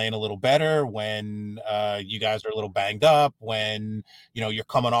 they're playing a little better, when you guys are a little banged up, when, you're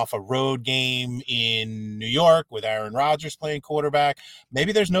coming off a road game in New York with Aaron Rodgers playing quarterback.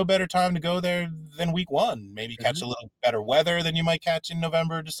 Maybe there's no better time to go there than week one. Maybe catch a little better weather than you might catch in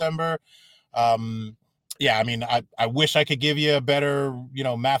November, December. Yeah, I mean, I wish I could give you a better,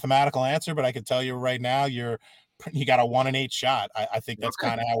 mathematical answer, but I can tell you right now, you got a 1 in 8 shot. I think that's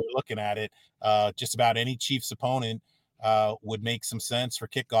kind of how we're looking at it. Just about any Chiefs opponent would make some sense for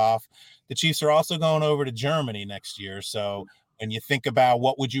kickoff. The Chiefs are also going over to Germany next year. So when you think about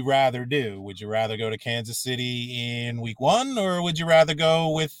what would you rather do, would you rather go to Kansas City in week one, or would you rather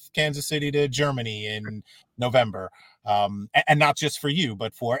go with Kansas City to Germany in November? And not just for you,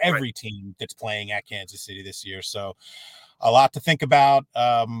 but for every team that's playing at Kansas City this year. So a lot to think about.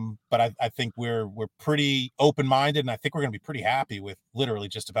 But I think we're pretty open-minded, and I think we're going to be pretty happy with literally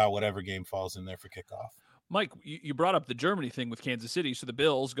just about whatever game falls in there for kickoff. Mike, you brought up the Germany thing with Kansas City. So the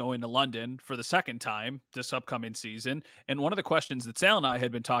Bills going to London for the second time this upcoming season. And one of the questions that Sal and I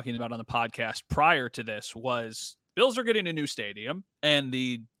had been talking about on the podcast prior to this was Bills are getting a new stadium, and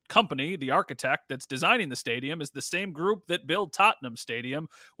the company, the architect that's designing the stadium, is the same group that built Tottenham Stadium,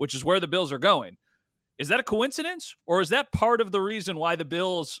 which is where the Bills are going. Is that a coincidence, or is that part of the reason why the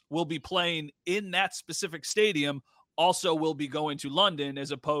Bills will be playing in that specific stadium, also will be going to London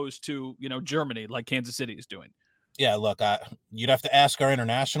as opposed to, Germany, like Kansas City is doing? Yeah, look, you'd have to ask our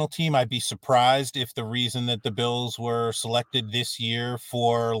international team. I'd be surprised if the reason that the Bills were selected this year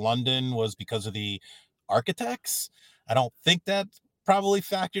for London was because of the architects. I don't think that probably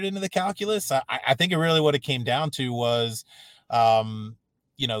factored into the calculus. I think what it came down to was,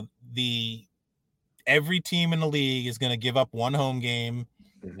 every team in the league is going to give up one home game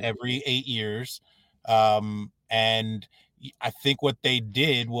every 8 years. And I think what they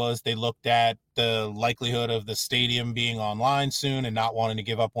did was they looked at the likelihood of the stadium being online soon and not wanting to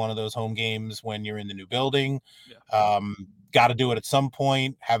give up one of those home games when you're in the new building. Yeah. Got to do it at some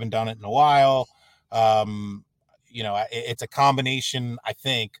point. Haven't done it in a while. It's a combination, I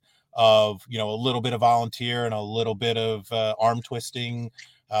think, of, a little bit of volunteer and a little bit of arm twisting,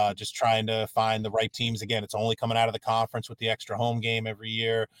 just trying to find the right teams. Again, it's only coming out of the conference with the extra home game every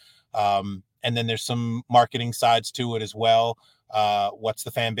year. And then there's some marketing sides to it as well. What's the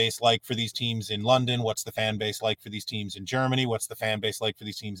fan base like for these teams in London? What's the fan base like for these teams in Germany? What's the fan base like for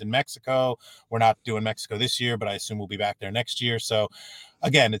these teams in Mexico? We're not doing Mexico this year, but I assume we'll be back there next year. So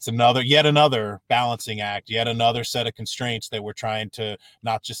again, it's yet another balancing act, yet another set of constraints that we're trying to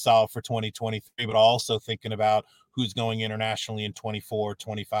not just solve for 2023, but also thinking about who's going internationally in 24,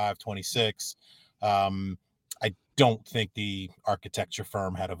 25, 26. I don't think the architecture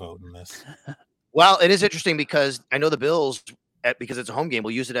firm had a vote in this. Well, it is interesting because I know the Bills, because it's a home game, will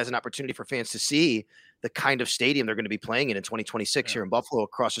use it as an opportunity for fans to see the kind of stadium they're going to be playing in 2026 here in Buffalo,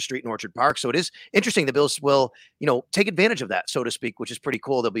 across the street in Orchard Park. So it is interesting. The Bills will, take advantage of that, so to speak, which is pretty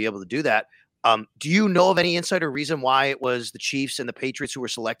cool. They'll be able to do that. Do you know of any insider reason why it was the Chiefs and the Patriots who were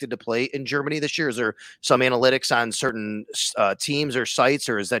selected to play in Germany this year? Is there some analytics on certain teams or sites,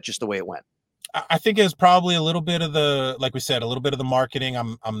 or is that just the way it went? I think it's probably a little bit of like we said, a little bit of the marketing.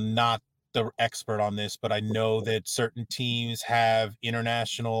 I'm not the expert on this, but I know that certain teams have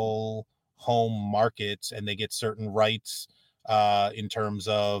international home markets and they get certain rights in terms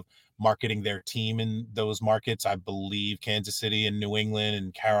of marketing their team in those markets. I believe Kansas City and New England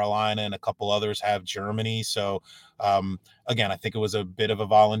and Carolina and a couple others have Germany. So again, I think it was a bit of a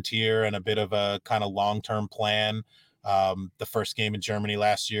volunteer and a bit of a kind of long-term plan. The first game in Germany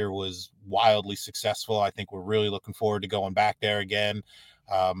last year was wildly successful. I think we're really looking forward to going back there again.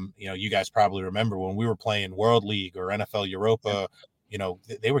 You guys probably remember when we were playing World League or NFL Europa,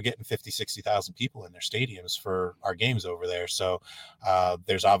 they were getting 50, 60,000 people in their stadiums for our games over there. So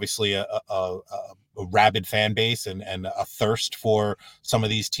there's obviously a rabid fan base and a thirst for some of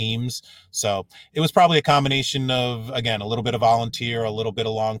these teams. So it was probably a combination of, again, a little bit of volunteer, a little bit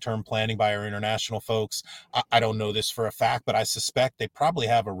of long-term planning by our international folks. I don't know this for a fact, but I suspect they probably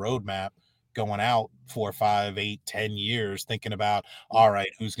have a roadmap going out 4, 5, 8, 10 years, thinking about, all right,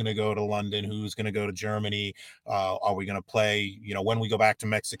 who's going to go to London, who's going to go to Germany, are we going to play, when we go back to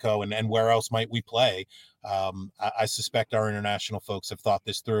Mexico, and where else might we play? I suspect our international folks have thought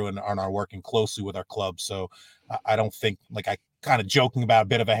this through and are working closely with our club. So I don't think, like I kind of joking about a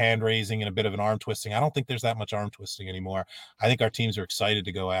bit of a hand raising and a bit of an arm twisting, I don't think there's that much arm twisting anymore. I think our teams are excited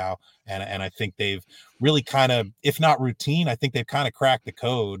to go out, and I think they've really kind of, if not routine, I think they've kind of cracked the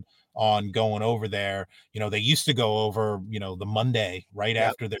code on going over there. They used to go over, the Monday right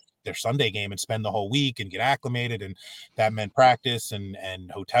after their Sunday game and spend the whole week and get acclimated, and that meant practice and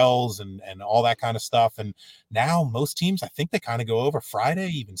hotels and all that kind of stuff. And now most teams, I think they kind of go over Friday,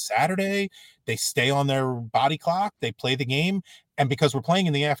 even Saturday. They stay on their body clock, they play the game. And because we're playing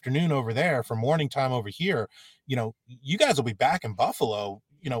in the afternoon over there for morning time over here, you guys will be back in Buffalo,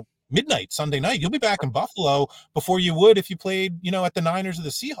 midnight Sunday night. You'll be back in Buffalo before you would if you played, at the Niners or the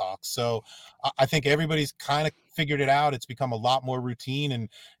Seahawks. So I think everybody's kind of figured it out. It's become a lot more routine, and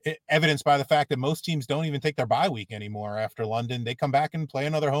evidenced by the fact that most teams don't even take their bye week anymore after London. They come back and play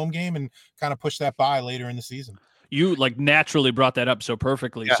another home game and kind of push that bye later in the season. You naturally brought that up so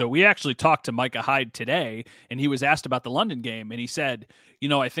perfectly. Yeah. So we actually talked to Micah Hyde today, and he was asked about the London game, and he said,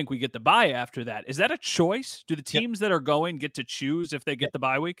 I think we get the bye after that. Is that a choice? Do the teams that are going get to choose if they get the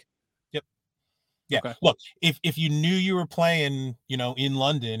bye week? Yeah. Okay. Look, if you knew you were playing, in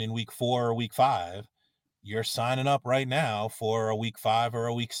London in week 4 or week 5, you're signing up right now for a week 5 or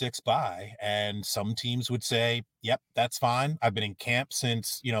a week 6 bye. And some teams would say, yep, that's fine. I've been in camp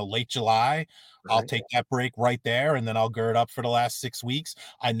since, late July. Right. I'll take that break right there, and then I'll gird up for the last 6 weeks.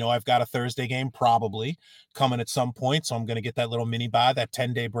 I know I've got a Thursday game probably coming at some point, so I'm going to get that little mini bye, that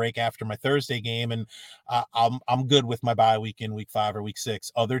 10-day break after my Thursday game, and I'm good with my bye week in week 5 or week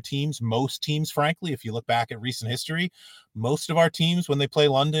 6. Other teams, most teams, frankly, if you look back at recent history, most of our teams, when they play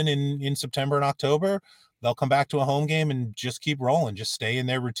London in September and October, they'll come back to a home game and just keep rolling, just stay in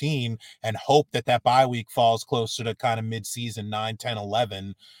their routine and hope that bye week falls closer to kind of mid-season 9, 10,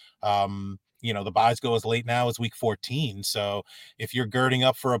 11. The byes go as late now as week 14. So if you're girding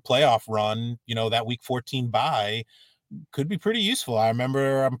up for a playoff run, that week 14 bye could be pretty useful.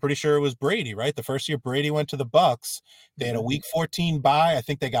 I'm pretty sure it was Brady, right? The first year Brady went to the Bucks, they had a week 14 bye. I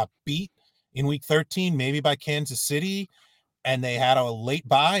think they got beat in week 13, maybe by Kansas City. And they had a late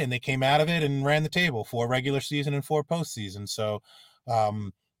bye, and they came out of it and ran the table for regular season and for postseason. So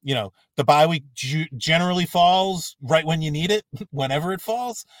the bye week generally falls right when you need it, whenever it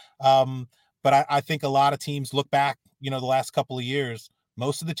falls. But I think a lot of teams look back, the last couple of years,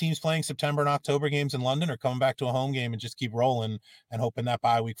 most of the teams playing September and October games in London are coming back to a home game and just keep rolling and hoping that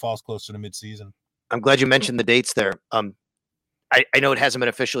bye week falls closer to midseason. I'm glad you mentioned the dates there. I know it hasn't been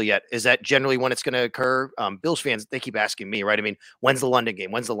official yet. Is that generally when it's going to occur? Bills fans, they keep asking me, right? I mean, when's the London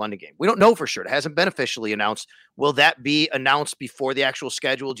game? When's the London game? We don't know for sure. It hasn't been officially announced. Will that be announced before the actual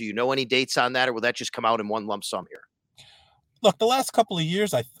schedule? Do you know any dates on that, or will that just come out in one lump sum here? Look, the last couple of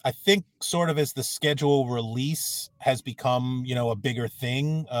years, I think sort of as the schedule release has become, a bigger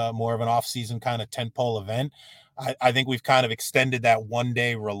thing, more of an off-season kind of tentpole event. I think we've kind of extended that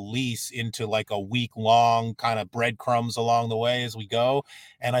one-day release into like a week-long kind of breadcrumbs along the way as we go.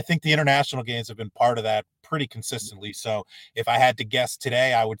 And I think the international games have been part of that pretty consistently. So if I had to guess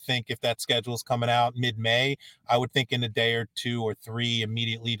today, I would think if that schedule is coming out mid-May, I would think in a day or 2 or 3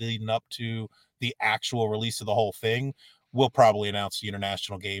 immediately leading up to the actual release of the whole thing, we'll probably announce the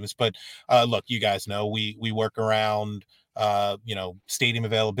international games. But look, you guys know we work around stadium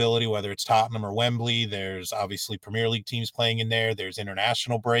availability, whether it's Tottenham or Wembley. There's obviously Premier League teams playing in there. There's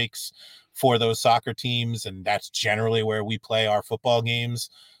international breaks for those soccer teams, and that's generally where we play our football games.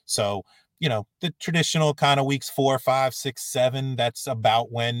 So, the traditional kind of weeks 4, 5, 6, 7, that's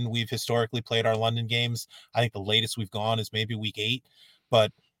about when we've historically played our London games. I think the latest we've gone is maybe week 8,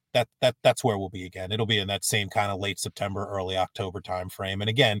 but that's where we'll be again. It'll be in that same kind of late September, early October timeframe. And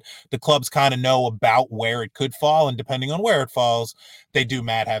again, the clubs kind of know about where it could fall, and depending on where it falls, they do,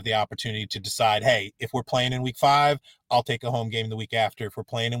 Matt, have the opportunity to decide, hey, if we're playing in week 5, I'll take a home game the week after. If we're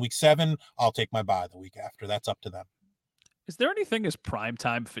playing in week 7, I'll take my bye the week after. That's up to them. Is there anything as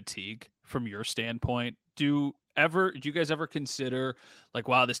primetime fatigue from your standpoint? Do you guys ever consider like,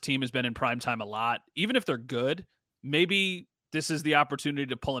 wow, this team has been in primetime a lot, even if they're good, maybe this is the opportunity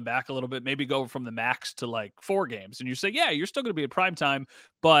to pull him back a little bit, maybe go from the max to like 4 games. And you say, yeah, you're still going to be at prime time,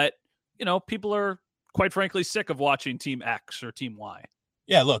 but people are quite frankly sick of watching team X or team Y.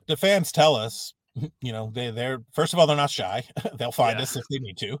 Yeah. Look, the fans tell us, they're first of all, they're not shy. They'll find us if they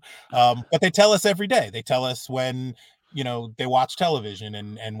need to. But they tell us every day. They tell us when, they watch television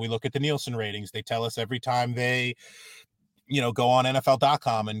and we look at the Nielsen ratings. They tell us every time they, go on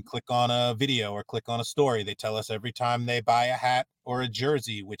NFL.com and click on a video or click on a story. They tell us every time they buy a hat or a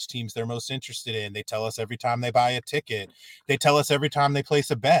jersey, which teams they're most interested in. They tell us every time they buy a ticket. They tell us every time they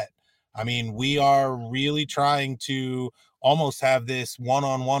place a bet. I mean, we are really trying to almost have this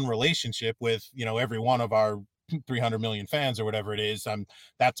one-on-one relationship with, every one of our 300 million fans or whatever it is.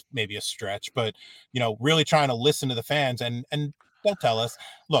 That's maybe a stretch, but, really trying to listen to the fans and they'll tell us,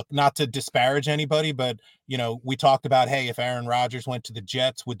 look, not to disparage anybody, but, we talked about, hey, if Aaron Rodgers went to the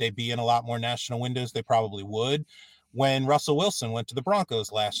Jets, would they be in a lot more national windows? They probably would. When Russell Wilson went to the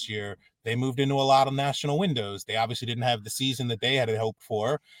Broncos last year, they moved into a lot of national windows. They obviously didn't have the season that they had hoped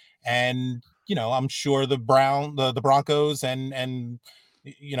for. And, I'm sure the Broncos and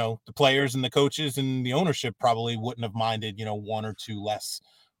the players and the coaches and the ownership probably wouldn't have minded, 1 or 2 less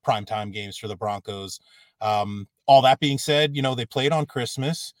primetime games for the Broncos. All that being said, they played on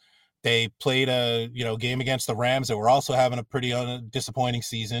Christmas. They played a, game against the Rams that were also having a pretty disappointing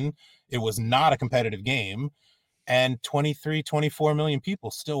season. It was not a competitive game, and 24 million people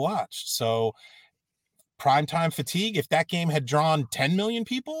still watched. So primetime fatigue, if that game had drawn 10 million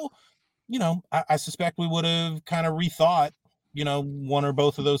people, I suspect we would have kind of rethought, one or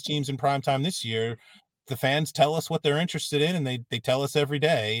both of those teams in primetime this year. The fans tell us what they're interested in, and they tell us every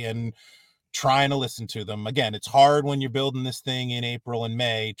day, and trying to listen to them. Again, it's hard when you're building this thing in April and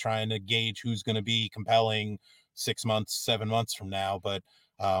May, trying to gauge who's going to be compelling 6 months, 7 months from now. But,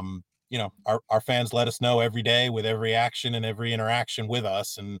 our fans let us know every day with every action and every interaction with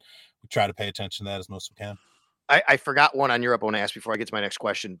us. And we try to pay attention to that as most we can. I forgot one on Europe I want to ask before I get to my next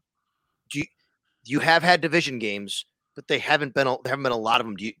question. You have had division games, but there haven't been a lot of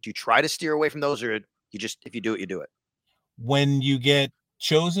them. Do you try to steer away from those, or you just, if you do it, you do it? When you get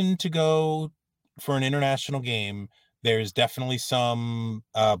chosen to go for an international game, there's definitely some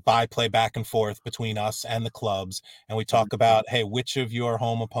by-play back and forth between us and the clubs. And we talk about, hey, which of your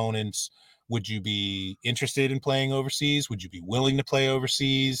home opponents would you be interested in playing overseas? Would you be willing to play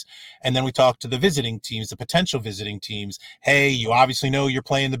overseas? And then we talk to the visiting teams, the potential visiting teams. Hey, you obviously know you're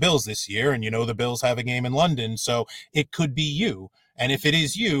playing the Bills this year, and the Bills have a game in London, so it could be you. And if it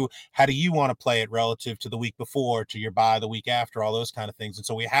is you, how do you want to play it relative to the week before, to your bye the week after, all those kind of things. And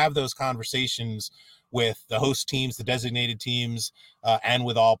so we have those conversations with the host teams, the designated teams, and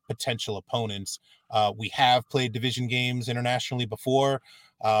with all potential opponents. We have played division games internationally before.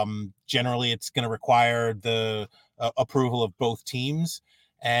 Generally, it's going to require the approval of both teams.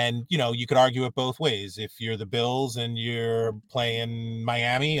 And, you could argue it both ways. If you're the Bills and you're playing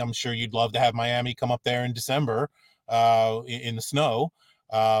Miami, I'm sure you'd love to have Miami come up there in December in the snow.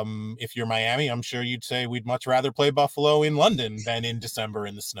 If you're Miami, I'm sure you'd say we'd much rather play Buffalo in London than in December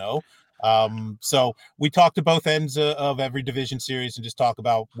in the snow. So we talk to both ends of every division series and just talk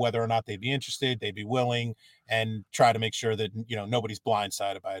about whether or not they'd be interested, they'd be willing, and try to make sure that, nobody's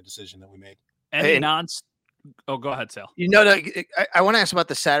blindsided by a decision that we made. Oh, go ahead, Sal. I want to ask about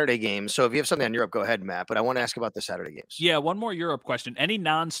the Saturday games. So if you have something on Europe, go ahead, Matt. But I want to ask about the Saturday games. Yeah, one more Europe question. Any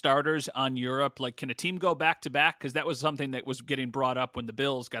non-starters on Europe? Like, can a team go back-to-back? Because that was something that was getting brought up when the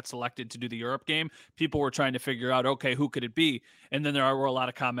Bills got selected to do the Europe game. People were trying to figure out, okay, who could it be? And then there were a lot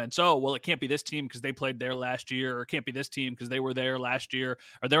of comments, oh, well, it can't be this team because they played there last year, or it can't be this team because they were there last year.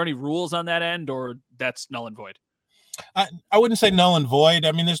 Are there any rules on that end, or that's null and void? I wouldn't say null and void.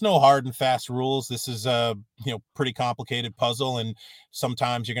 I mean, there's no hard and fast rules. This is a pretty complicated puzzle, and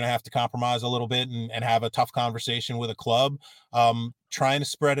sometimes you're going to have to compromise a little bit and have a tough conversation with a club. Trying to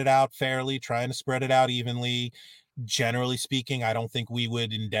spread it out fairly, trying to spread it out evenly. Generally speaking, I don't think we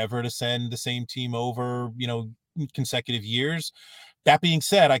would endeavor to send the same team over, consecutive years. That being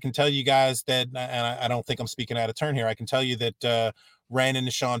said, I can tell you guys that, and I don't think I'm speaking out of turn here, I can tell you that ran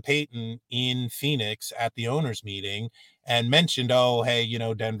into Sean Payton in Phoenix at the owners meeting and mentioned, oh, hey,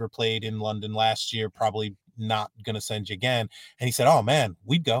 Denver played in London last year, probably not going to send you again. And he said, oh man,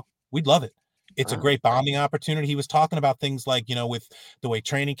 we'd go, we'd love it. It's a great bonding opportunity. He was talking about things like, with the way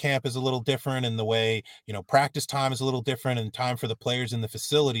training camp is a little different and the way, practice time is a little different and time for the players in the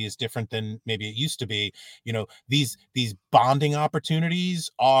facility is different than maybe it used to be. These bonding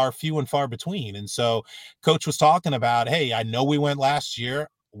opportunities are few and far between. And so Coach was talking about, hey, I know we went last year.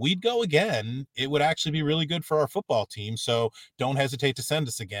 We'd go again. It would actually be really good for our football team. So don't hesitate to send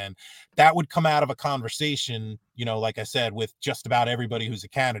us again. That would come out of a conversation, like I said, with just about everybody who's a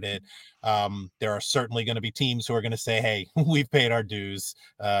candidate. There are certainly going to be teams who are going to say, hey, we've paid our dues,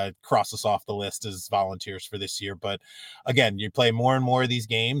 cross us off the list as volunteers for this year. But again, you play more and more of these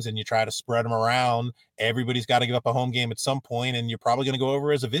games and you try to spread them around. Everybody's got to give up a home game at some point, and you're probably going to go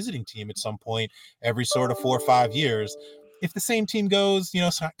over as a visiting team at some point every sort of 4 or 5 years. If the same team goes,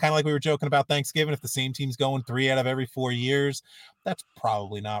 kind of like we were joking about Thanksgiving, if the same team's going 3 out of every 4 years, that's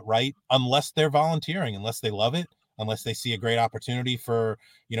probably not right unless they're volunteering, unless they love it, unless they see a great opportunity for,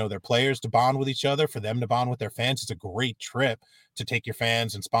 their players to bond with each other, for them to bond with their fans. It's a great trip to take your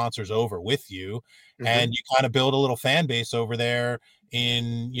fans and sponsors over with you. Mm-hmm. And you kind of build a little fan base over there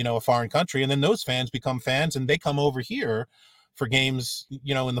in, a foreign country. And then those fans become fans and they come over here for games,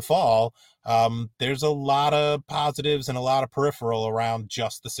 in the fall. There's a lot of positives and a lot of peripheral around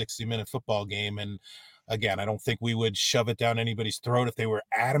just the 60-minute football game. And again, I don't think we would shove it down anybody's throat if they were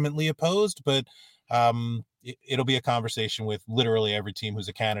adamantly opposed, but it'll be a conversation with literally every team who's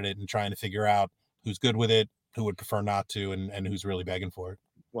a candidate and trying to figure out who's good with it, who would prefer not to, and who's really begging for it.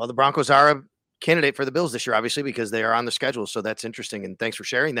 Well, the Broncos are a candidate for the Bills this year, obviously, because they are on the schedule. So that's interesting. And thanks for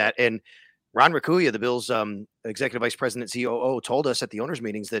sharing that. And Ron Raccuia, the Bills executive vice president, COO, told us at the owners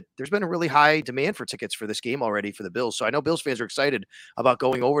meetings that there's been a really high demand for tickets for this game already for the Bills. So I know Bills fans are excited about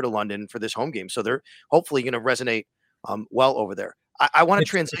going over to London for this home game. So they're hopefully going to resonate well over there. I want to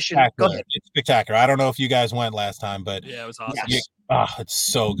transition. Go ahead. It's spectacular. I don't know if you guys went last time, but yeah, it was awesome. Yes. It's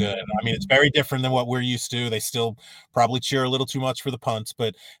so good. I mean, it's very different than what we're used to. They still probably cheer a little too much for the punts,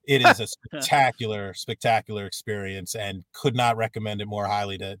 but it is a spectacular experience, and could not recommend it more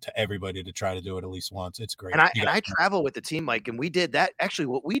highly to everybody to try to do it at least once. It's great. And I travel with the team, Mike, and we did that. Actually,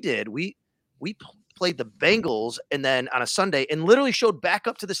 what we did, we played the Bengals and then on a Sunday and literally showed back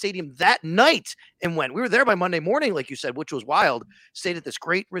up to the stadium that night and went. We were there by Monday morning, like you said, which was wild. Stayed at this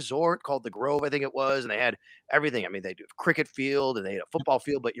great resort called the Grove, I think it was, and they had everything. I mean, they do a cricket field and they had a football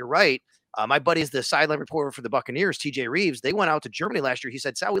field, but you're right. My buddy is the sideline reporter for the Buccaneers, TJ Reeves. They went out to Germany last year. He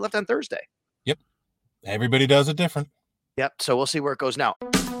said, Sal, we left on Thursday. Yep. Everybody does it different. Yep. So we'll see where it goes now.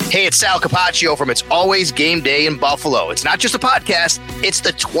 Hey, it's Sal Capaccio from It's Always Game Day in Buffalo. It's not just a podcast, it's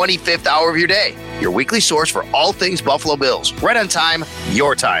the 25th hour of your day. Your weekly source for all things Buffalo Bills. Right on time,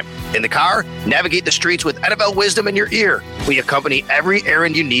 your time. In the car, navigate the streets with NFL wisdom in your ear. We accompany every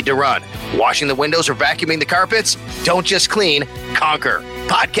errand you need to run. Washing the windows or vacuuming the carpets? Don't just clean, conquer.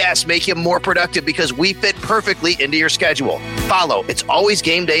 Podcasts make you more productive because we fit perfectly into your schedule. Follow It's Always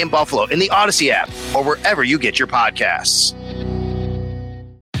Game Day in Buffalo in the Odyssey app or wherever you get your podcasts.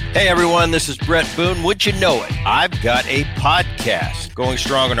 Hey everyone, this is Brett Boone. Would you know it? I've got a podcast going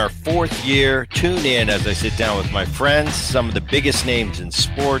strong in our 4th year. Tune in as I sit down with my friends, some of the biggest names in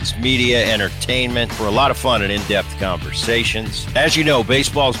sports, media, entertainment, for a lot of fun and in-depth conversations. As you know,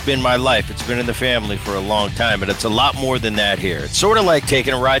 baseball's been my life. It's been in the family for a long time, but it's a lot more than that here. It's sort of like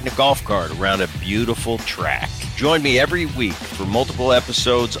taking a ride in a golf cart around a beautiful track. Join me every week for multiple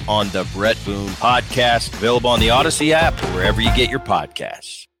episodes on the Brett Boone Podcast, available on the Odyssey app or wherever you get your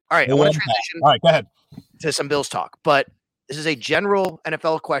podcasts. All right, I want to transition All right, go ahead. to some Bills talk, but this is a general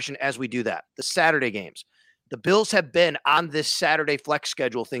NFL question as we do that. The Saturday games. The Bills have been on this Saturday flex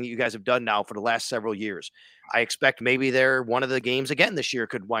schedule thing that you guys have done now for the last several years. I expect maybe they're one of the games again this year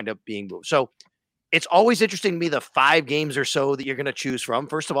could wind up being moved. So it's always interesting to me, the 5 games or so that you're going to choose from.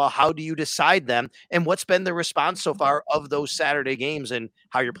 First of all, how do you decide them, and what's been the response so far of those Saturday games and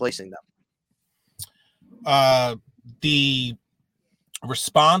how you're placing them? The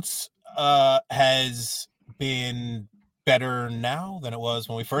response has been better now than it was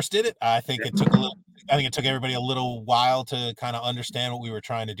when we first did it. I think it took everybody a little while to kind of understand what we were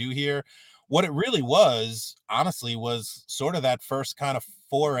trying to do here. What it really was, honestly, was sort of that first kind of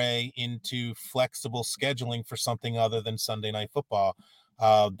foray into flexible scheduling for something other than Sunday Night Football.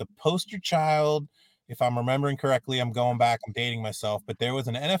 The poster child, if I'm remembering correctly, I'm going back, I'm dating myself, but there was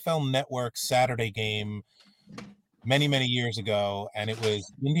an NFL Network Saturday game many, many years ago, and it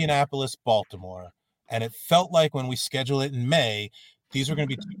was Indianapolis, Baltimore. And it felt like when we scheduled it in May, these were going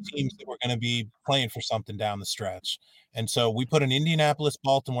to be 2 teams that were going to be playing for something down the stretch. And so we put an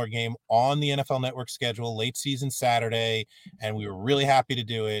Indianapolis-Baltimore game on the NFL Network schedule, late season Saturday, and we were really happy to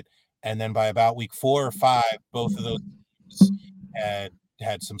do it. And then by about week 4 or 5, both of those teams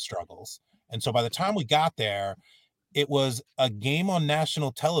had some struggles. And so by the time we got there, it was a game on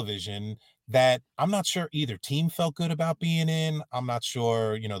national television that I'm not sure either team felt good about being in. I'm not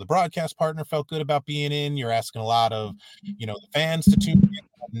sure, the broadcast partner felt good about being in. You're asking a lot of, the fans to tune in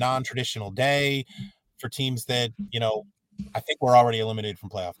on a non-traditional day for teams that, I think were already eliminated from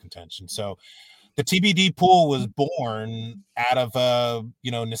playoff contention. So the TBD pool was born out of,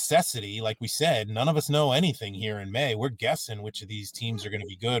 necessity. Like we said, none of us know anything here in May. We're guessing which of these teams are going to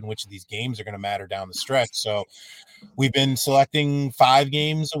be good and which of these games are going to matter down the stretch. So we've been selecting 5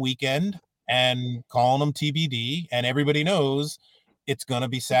 games a weekend and calling them TBD, and everybody knows it's going to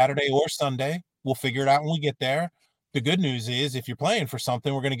be Saturday or Sunday. We'll figure it out when we get there. The good news is if you're playing for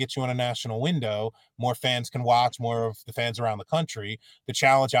something, we're going to get you in a national window. More fans can watch, more of the fans around the country. The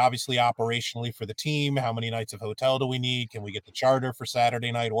challenge, obviously, operationally for the team, how many nights of hotel do we need? Can we get the charter for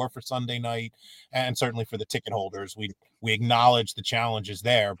Saturday night or for Sunday night? And certainly for the ticket holders, we acknowledge the challenges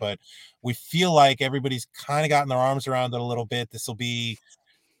there, but we feel like everybody's kind of gotten their arms around it a little bit. This will be,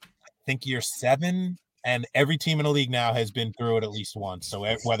 I think, year 7, and every team in the league now has been through it at least once. So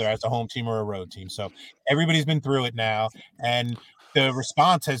whether as a home team or a road team, so everybody's been through it now, and the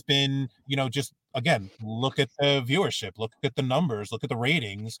response has been, just again, look at the viewership, look at the numbers, look at the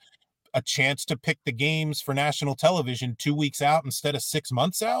ratings. A chance to pick the games for national television 2 weeks out instead of 6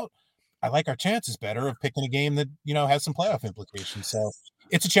 months out. I like our chances better of picking a game that, has some playoff implications. So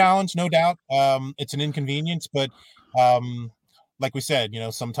it's a challenge, no doubt. It's an inconvenience, but like we said,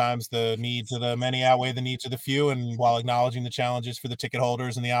 sometimes the needs of the many outweigh the needs of the few. And while acknowledging the challenges for the ticket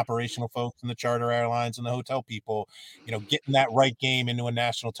holders and the operational folks and the charter airlines and the hotel people, getting that right game into a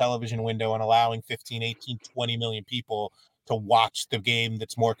national television window and allowing 15, 18, 20 million people to watch the game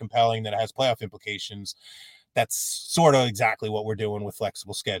that's more compelling, that has playoff implications. That's sort of exactly what we're doing with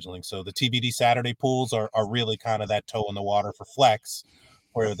flexible scheduling. So the TBD Saturday pools are really kind of that toe in the water for flex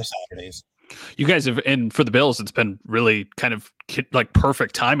for the Saturdays. You guys have, and for the Bills, it's been really kind of like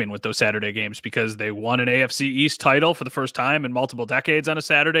perfect timing with those Saturday games because they won an AFC East title for the first time in multiple decades on a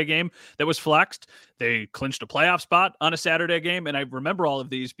Saturday game that was flexed. They clinched a playoff spot on a Saturday game. And I remember all of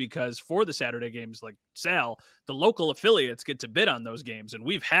these because for the Saturday games, like Sal, the local affiliates get to bid on those games. And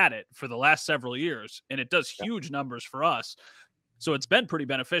we've had it for the last several years, and it does huge numbers for us. So it's been pretty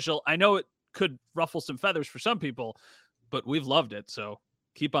beneficial. I know it could ruffle some feathers for some people, but we've loved it. So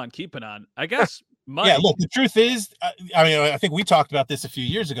keep on keeping on, I guess. Yeah, look, the truth is, I think we talked about this a few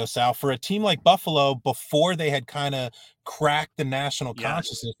years ago, Sal. For a team like Buffalo, before they had kind of cracked the national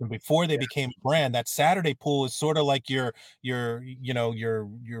consciousness and before they became a brand, that Saturday pool is sort of like your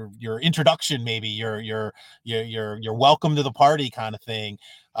introduction, maybe your welcome to the party kind of thing.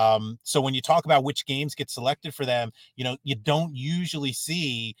 So when you talk about which games get selected for them, you don't usually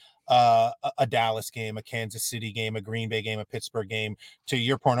see a Dallas game, a Kansas City game, a Green Bay game, a Pittsburgh game. To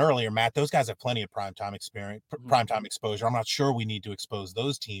your point earlier, Matt, those guys have plenty of primetime experience, primetime exposure. I'm not sure we need to expose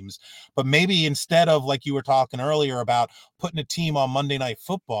those teams, but maybe instead of, like you were talking earlier about putting a team on Monday Night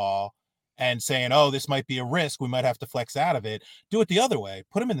Football and saying, oh, this might be a risk, we might have to flex out of it, do it the other way.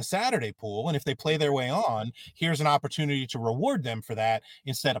 Put them in the Saturday pool, and if they play their way on, here's an opportunity to reward them for that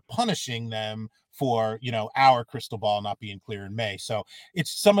instead of punishing them for, our crystal ball not being clear in May. So it's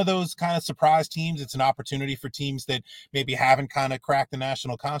some of those kind of surprise teams. It's an opportunity for teams that maybe haven't kind of cracked the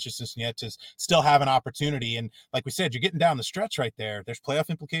national consciousness yet to still have an opportunity. And like we said, you're getting down the stretch right there. There's playoff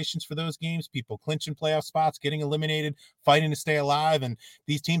implications for those games, people clinching playoff spots, getting eliminated, fighting to stay alive. And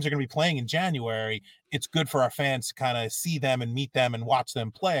these teams are going to be playing in January. It's good for our fans to kind of see them and meet them and watch them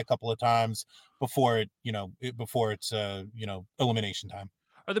play a couple of times before it's elimination time.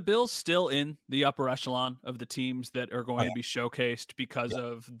 Are the Bills still in the upper echelon of the teams that are going to be showcased because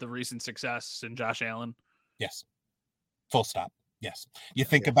of the recent success in Josh Allen? Yes. Full stop. Yes. You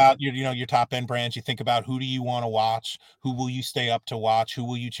think about your top end brands. You think about who do you want to watch? Who will you stay up to watch? Who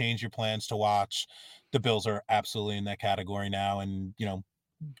will you change your plans to watch? The Bills are absolutely in that category now. And,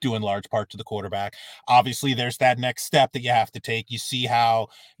 due in large part to the quarterback. Obviously, there's that next step that you have to take. You see how,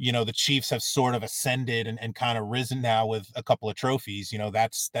 the Chiefs have sort of ascended and kind of risen now with a couple of trophies.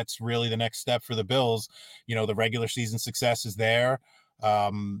 That's really the next step for the Bills. The regular season success is there.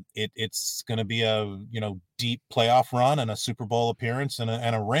 It's going to be a, deep playoff run and a Super Bowl appearance and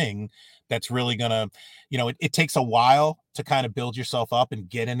a ring that's really going to, it takes a while to kind of build yourself up and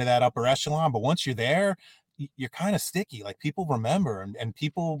get into that upper echelon. But once you're there, you're kind of sticky. Like, people remember and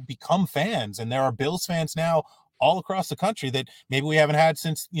people become fans. And there are Bills fans now all across the country that maybe we haven't had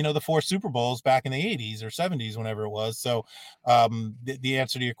since, the 4 Super Bowls back in the 80s or 70s, whenever it was. So the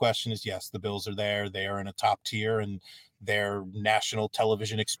answer to your question is yes, the Bills are there. They are in a top tier, and their national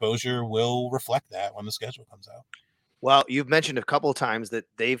television exposure will reflect that when the schedule comes out. Well, you've mentioned a couple of times that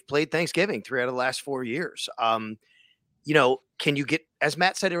they've played Thanksgiving 3 out of the last 4 years. Can you get, as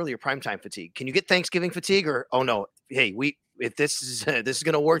Matt said earlier, primetime fatigue? Can you get Thanksgiving fatigue, or, oh no, hey, if this is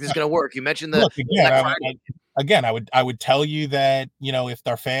going to work, this is going to work. You mentioned the Look, I would tell you that, if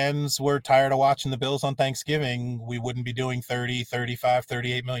our fans were tired of watching the Bills on Thanksgiving, we wouldn't be doing 30, 35,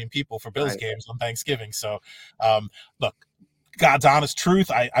 38 million people for Bills games on Thanksgiving. So, look, God's honest truth,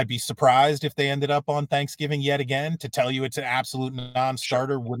 I'd be surprised if they ended up on Thanksgiving yet again. To tell you it's an absolute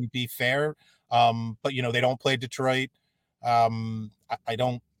non-starter wouldn't be fair. But they don't play Detroit. I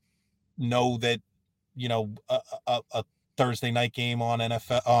don't know that, a Thursday night game on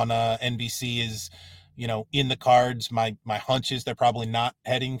NBC is, in the cards. My hunch is they're probably not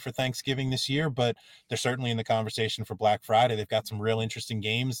heading for Thanksgiving this year, but they're certainly in the conversation for Black Friday. They've got some real interesting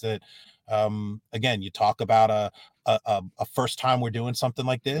games that, again, you talk about a first time we're doing something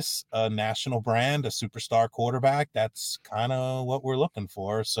like this, a national brand, a superstar quarterback. That's kind of what we're looking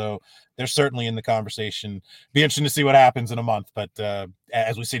for. So they're certainly in the conversation. Be interesting to see what happens in a month. But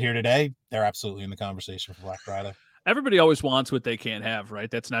as we sit here today, they're absolutely in the conversation for Black Friday. Everybody always wants what they can't have,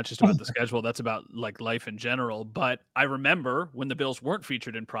 right? That's not just about the schedule. That's about like life in general. But I remember when the Bills weren't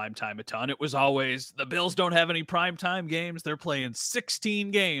featured in primetime a ton, it was always the Bills don't have any primetime games. They're playing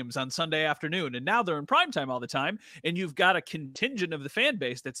 16 games on Sunday afternoon. And now they're in primetime all the time. And you've got a contingent of the fan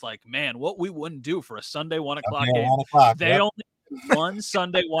base that's like, man, what we wouldn't do for a Sunday 1 o'clock game. 1 o'clock, they only had one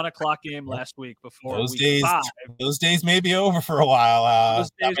Sunday 1 o'clock game last week before those week days. 5. Those days may be over for a while.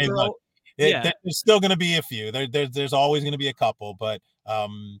 Those days look, there's still going to be a few. There's always going to be a couple, but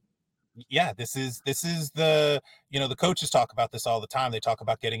this is the the coaches talk about this all the time. They talk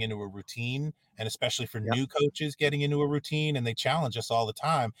about getting into a routine, and especially for new coaches getting into a routine, and they challenge us all the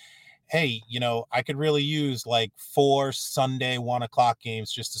time. Hey, I could really use like 4 Sunday 1 o'clock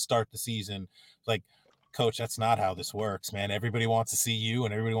games just to start the season. Like, Coach, that's not how this works, man. Everybody wants to see you,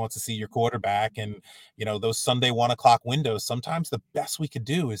 and everybody wants to see your quarterback. And, those Sunday 1 o'clock windows, sometimes the best we could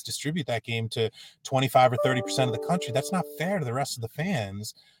do is distribute that game to 25 or 30% of the country. That's not fair to the rest of the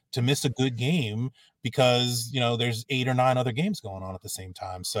fans to miss a good game because, there's 8 or 9 other games going on at the same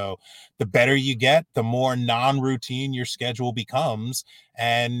time. So the better you get, the more non-routine your schedule becomes.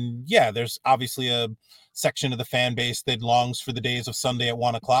 And there's obviously a section of the fan base that longs for the days of Sunday at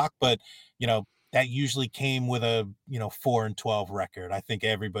 1 o'clock, but, that usually came with a 4-12 record. I think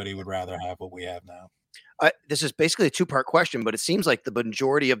everybody would rather have what we have now. This is basically a 2-part question, but it seems like the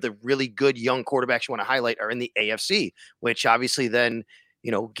majority of the really good young quarterbacks you want to highlight are in the AFC, which obviously then,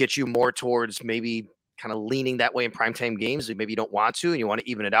 gets you more towards maybe kind of leaning that way in primetime games. Maybe you don't want to, and you want to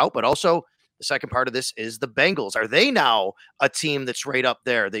even it out. But also the second part of this is the Bengals. Are they now a team that's right up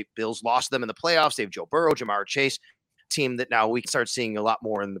there? The Bills lost them in the playoffs. They have Joe Burrow, Jamar Chase. team that now we can start seeing a lot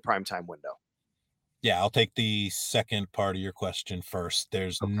more in the primetime window? Yeah, I'll take the second part of your question first.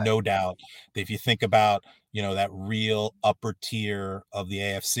 There's no doubt that if you think about, that real upper tier of the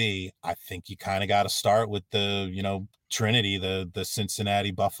AFC, I think you kind of got to start with the, Trinity, the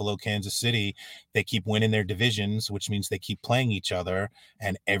Cincinnati, Buffalo, Kansas City. They keep winning their divisions, which means they keep playing each other.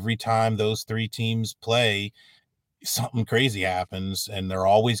 And every time those three teams play, something crazy happens, and they're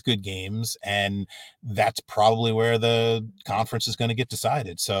always good games, and that's probably where the conference is going to get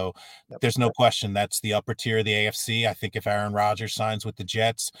decided. So there's no question that's the upper tier of the AFC. I think if Aaron Rodgers signs with the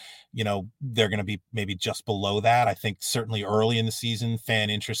Jets, they're going to be maybe just below that. I think certainly early in the season, fan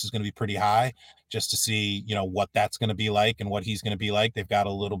interest is going to be pretty high just to see, what that's going to be like and what he's going to be like. They've got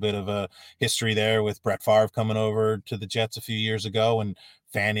a little bit of a history there with Brett Favre coming over to the Jets a few years ago, and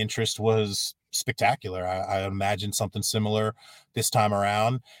fan interest was spectacular. I imagine something similar this time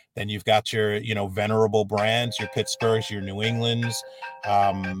around. Then you've got your, venerable brands, your Pittsburghs, your New Englands.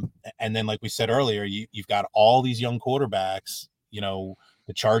 And then, like we said earlier, you've got all these young quarterbacks.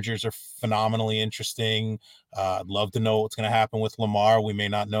 The Chargers are phenomenally interesting. I'd love to know what's going to happen with Lamar. We may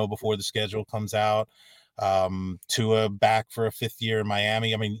not know before the schedule comes out. Tua back for a fifth year in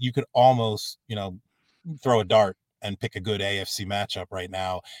Miami. I mean, you could almost, throw a dart and pick a good AFC matchup right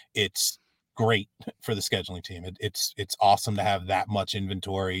now. It's great for the scheduling team. It's awesome to have that much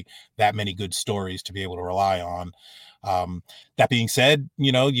inventory, that many good stories to be able to rely on. That being said,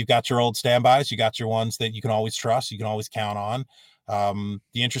 you've got your old standbys, you got your ones that you can always trust, you can always count on.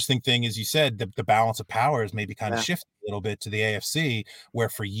 The interesting thing is, you said the balance of power is maybe kind of shifted a little bit to the AFC, where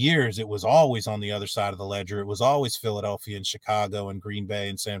for years it was always on the other side of the ledger. It was always Philadelphia and Chicago and Green Bay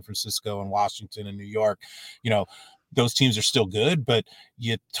and San Francisco and Washington and New York. Those teams are still good, but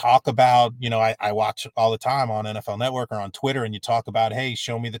you talk about, I watch all the time on NFL Network or on Twitter, and you talk about, hey,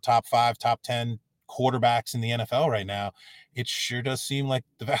 show me the top 5, top 10 quarterbacks in the NFL right now. It sure does seem like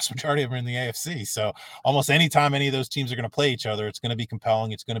the vast majority of them are in the AFC. So almost anytime any of those teams are going to play each other, it's going to be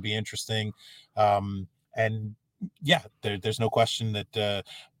compelling. It's going to be interesting. And yeah, there's no question that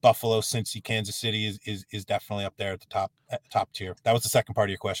Buffalo, Cincy, Kansas City is definitely up there at the top tier. That was the second part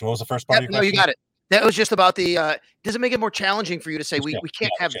of your question. What was the first part of your question? No, you got it. That was just about the does it make it more challenging for you to say we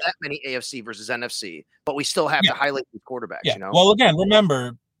can't have that many AFC versus NFC, but we still have to highlight these quarterbacks, Well, again,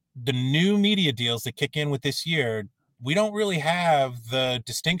 remember the new media deals that kick in with this year, we don't really have the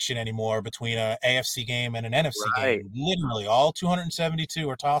distinction anymore between an AFC game and an NFC game. Literally, all 272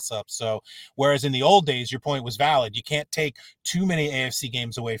 are toss-ups. So, whereas in the old days, your point was valid. You can't take too many AFC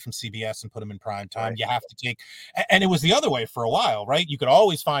games away from CBS and put them in prime time. You have to take, and it was the other way for a while, right? You could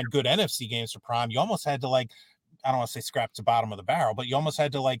always find good NFC games for prime. You almost had to I don't want to say scrap to bottom of the barrel, but you almost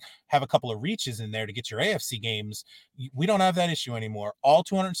had to have a couple of reaches in there to get your AFC games. We don't have that issue anymore. All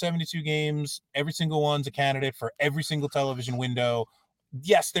 272 games, every single one's a candidate for every single television window.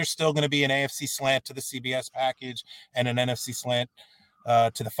 Yes, there's still going to be an AFC slant to the CBS package and an NFC slant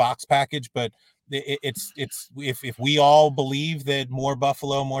to the Fox package, but it's if we all believe that more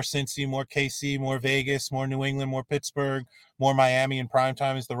Buffalo, more Cincy, more KC, more Vegas, more New England, more Pittsburgh, more Miami in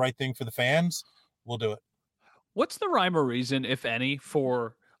primetime is the right thing for the fans, we'll do it. What's the rhyme or reason, if any,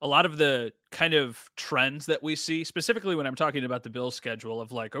 for a lot of the kind of trends that we see, specifically when I'm talking about the Bills schedule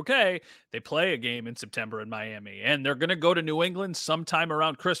of okay, they play a game in September in Miami and they're going to go to New England sometime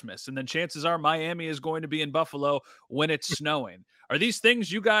around Christmas. And then chances are Miami is going to be in Buffalo when it's snowing. Are these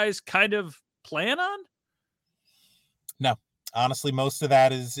things you guys kind of plan on? No, honestly, most of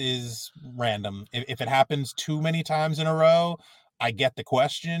that is random. If it happens too many times in a row, I get the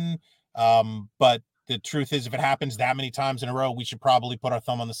question. But the truth is, if it happens that many times in a row, we should probably put our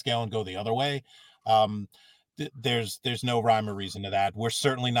thumb on the scale and go the other way. There's no rhyme or reason to that. We're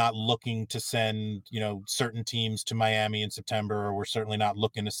certainly not looking to send, certain teams to Miami in September, or we're certainly not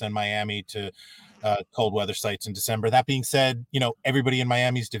looking to send Miami to cold weather sites in December. That being said, everybody in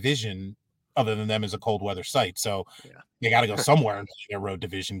Miami's division, other than them, is a cold weather site. So they got to go somewhere and play their road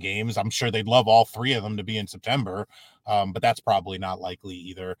division games. I'm sure they'd love all three of them to be in September, but that's probably not likely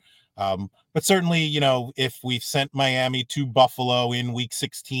either. But certainly, if we've sent Miami to Buffalo in week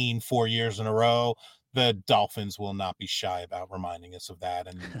 16 4 years in a row, the Dolphins will not be shy about reminding us of that.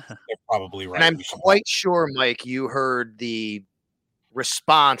 And they're probably right. And I'm quite sure, Mike, you heard the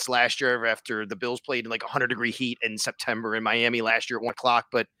response last year after the Bills played in 100-degree heat in September in Miami last year at 1 o'clock.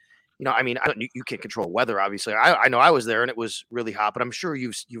 But, you can't control weather, obviously. I know I was there and it was really hot, but I'm sure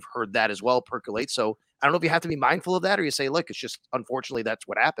you've heard that as well percolate. So I don't know if you have to be mindful of that, or you say, look, it's just, unfortunately, that's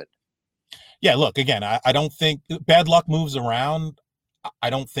what happened. Yeah, look, again, I don't think bad luck moves around. I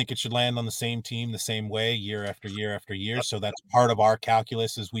don't think it should land on the same team the same way year after year after year. So that's part of our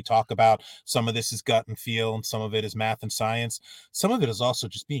calculus as we talk about some of this is gut and feel and some of it is math and science. Some of it is also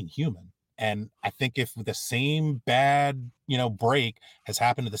just being human. And I think if the same bad, break has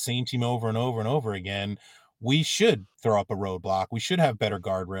happened to the same team over and over and over again, we should throw up a roadblock. We should have better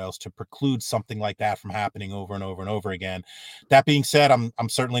guardrails to preclude something like that from happening over and over and over again. That being said, I'm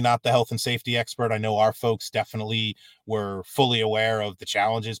certainly not the health and safety expert. I know our folks definitely were fully aware of the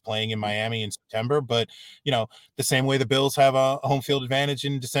challenges playing in Miami in September, but the same way the Bills have a home field advantage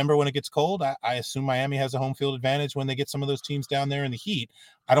in December when it gets cold, I assume Miami has a home field advantage when they get some of those teams down there in the heat.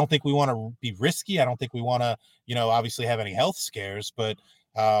 I don't think we want to be risky. I don't think we want to, obviously have any health scares, but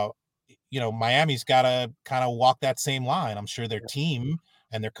Miami's got to kind of walk that same line. I'm sure their team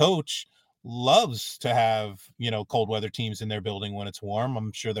and their coach loves to have, cold weather teams in their building when it's warm.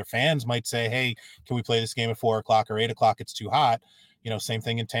 I'm sure their fans might say, hey, can we play this game at 4:00 or 8:00? It's too hot. Same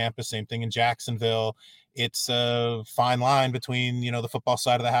thing in Tampa, same thing in Jacksonville. It's a fine line between, the football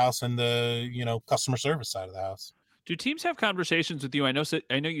side of the house and the, customer service side of the house. Do teams have conversations with you? I know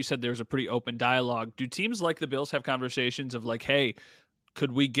you said there's a pretty open dialogue. Do teams like the Bills have conversations of like, hey,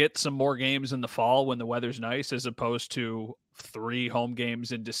 could we get some more games in the fall when the weather's nice as opposed to 3 home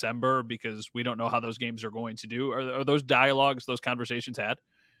games in December because we don't know how those games are going to do? Are those dialogues, those conversations had?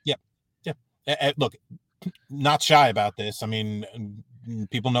 Yeah. Look, not shy about this. I mean,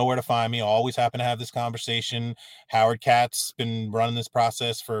 people know where to find me. I always happen to have this conversation. Howard Katz's been running this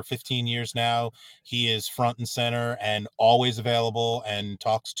process for 15 years now. He is front and center and always available and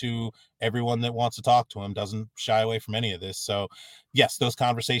talks to everyone that wants to talk to him, doesn't shy away from any of this. So yes, those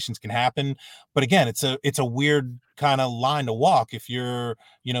conversations can happen. But again, it's a weird kind of line to walk. If you're,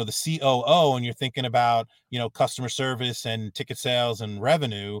 the COO and you're thinking about, customer service and ticket sales and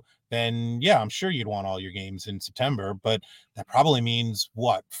revenue, then yeah, I'm sure you'd want all your games in September, but that probably means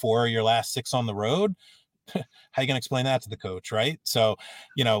what, 4 of your last 6 on the road? How are you going to explain that to the coach, right? So,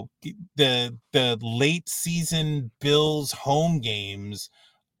 the late season Bills home games,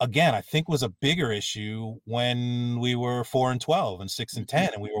 again, I think was a bigger issue when we were 4-12 and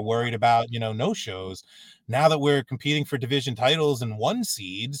 6-10, and we were worried about, no shows. Now that we're competing for division titles and 1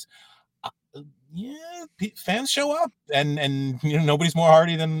 seeds, fans show up and nobody's more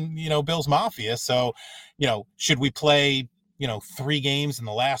hardy than Bills Mafia. So should we play 3 games in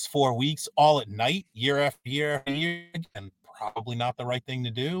the last 4 weeks all at night year after year after year? And probably not the right thing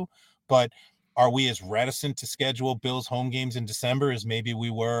to do. But are we as reticent to schedule Bills home games in December as maybe we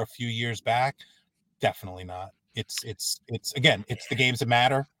were a few years back? Definitely not. It's again, it's the games that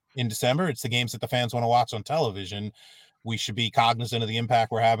matter in December. It's the games that the fans want to watch on television. We should be cognizant of the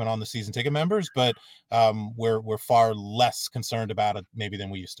impact we're having on the season ticket members, but we're far less concerned about it maybe than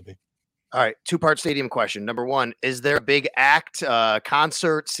we used to be. All right, 2-part stadium question. Number 1, is there a big act,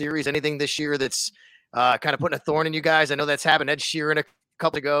 concert, series, anything this year that's kind of putting a thorn in you guys? I know that's happened. Ed Sheeran a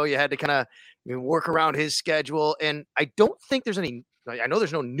couple ago, you had to kind of work around his schedule, and I don't think there's any. I know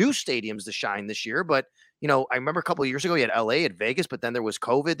there's no new stadiums to shine this year, but I remember a couple of years ago you had LA at Vegas, but then there was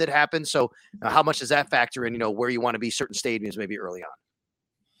COVID that happened. So how much does that factor in, where you want to be certain stadiums maybe early on?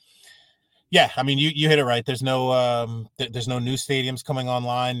 Yeah, I mean, you hit it right. There's no new stadiums coming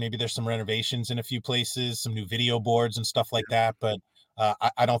online. Maybe there's some renovations in a few places, some new video boards and stuff like that. But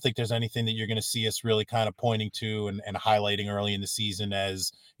I don't think there's anything that you're going to see us really kind of pointing to and highlighting early in the season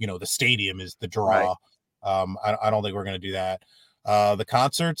as, the stadium is the draw. Right. I don't think we're going to do that. The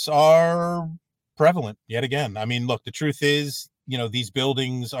concerts are prevalent yet again. I mean, look, the truth is, these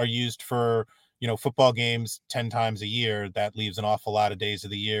buildings are used for, football games 10 times a year. That leaves an awful lot of days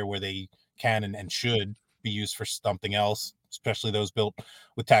of the year where they can and should be used for something else, especially those built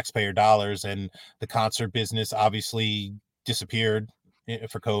with taxpayer dollars. And the concert business obviously disappeared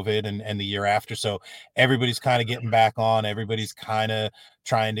for COVID and the year after. So everybody's kind of getting back on. Everybody's kind of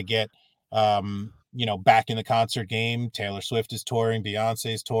trying to get, back in the concert game. Taylor Swift is touring,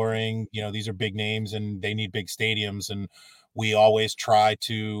 Beyonce's touring. These are big names and they need big stadiums. And we always try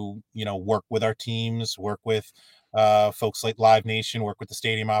to, work with our teams, work with folks like Live Nation, work with the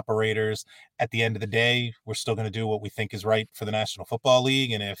stadium operators. At the end of the day, we're still going to do what we think is right for the National Football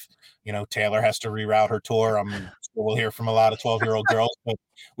League. And if, Taylor has to reroute her tour, I'm sure we'll hear from a lot of 12-year-old girls, but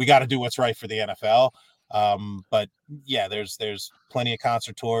we got to do what's right for the NFL. But yeah, there's plenty of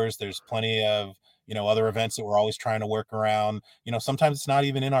concert tours. There's plenty of, other events that we're always trying to work around. Sometimes it's not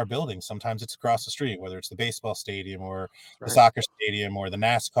even in our building. Sometimes it's across the street, whether it's the baseball stadium or the soccer stadium or the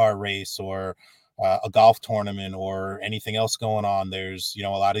NASCAR race or, a golf tournament or anything else going on. There's, a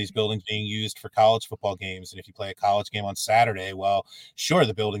lot of these buildings being used for college football games. And if you play a college game on Saturday, well, sure,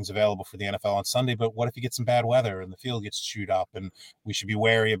 the building's available for the NFL on Sunday, but what if you get some bad weather and the field gets chewed up? And we should be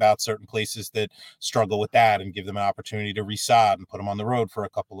wary about certain places that struggle with that and give them an opportunity to resod and put them on the road for a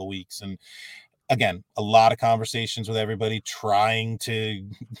couple of weeks. And again, a lot of conversations with everybody, trying to,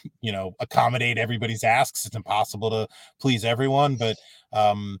 accommodate everybody's asks. It's impossible to please everyone, but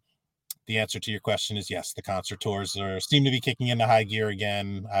the answer to your question is yes. The concert tours seem to be kicking into high gear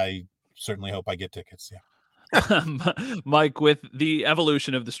again. I certainly hope I get tickets. Yeah. Mike, with the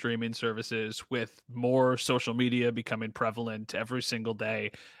evolution of the streaming services, with more social media becoming prevalent every single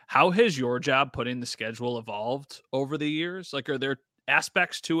day, how has your job putting the schedule evolved over the years? Like, are there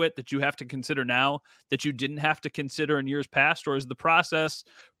aspects to it that you have to consider now that you didn't have to consider in years past, or is the process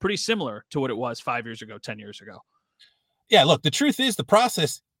pretty similar to what it was 5 years ago, 10 years ago? Yeah, look, the truth is the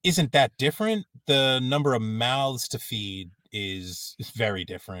process isn't that different. The number of mouths to feed is very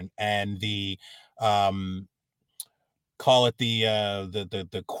different. And the call it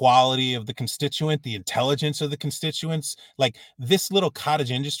the quality of the constituent, the intelligence of the constituents, like this little cottage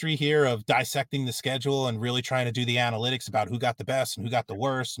industry here of dissecting the schedule and really trying to do the analytics about who got the best and who got the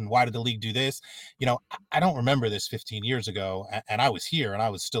worst and why did the league do this. I don't remember this 15 years ago, and I was here and I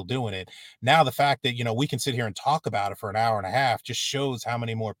was still doing it. Now the fact that we can sit here and talk about it for an hour and a half just shows how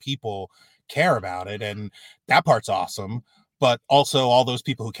many more people care about it, and that part's awesome. But also all those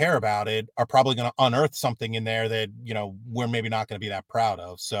people who care about it are probably going to unearth something in there that, we're maybe not going to be that proud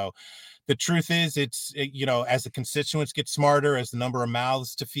of. So the truth is as the constituents get smarter, as the number of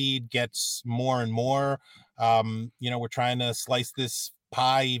mouths to feed gets more and more, we're trying to slice this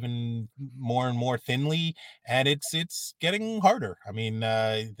pie even more and more thinly, and it's getting harder. I mean,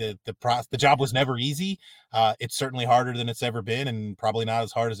 the job was never easy. It's certainly harder than it's ever been, and probably not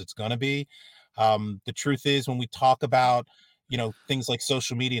as hard as it's going to be. The truth is, when we talk about things like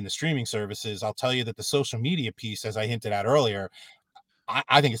social media and the streaming services, I'll tell you that the social media piece, as I hinted at earlier,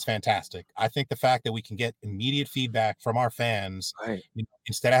 I think it's fantastic. I think the fact that we can get immediate feedback from our fans, right,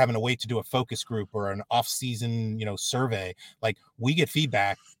 instead of having to wait to do a focus group or an off-season, survey, like we get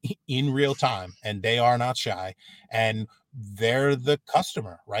feedback in real time, and they are not shy, and they're the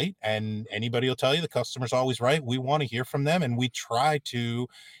customer, right? And anybody will tell you the customer's always right. We want to hear from them, and we try to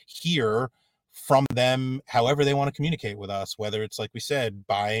hear from them however they want to communicate with us, whether it's, like we said,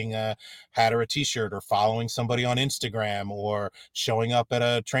 buying a hat or a t-shirt, or following somebody on Instagram, or showing up at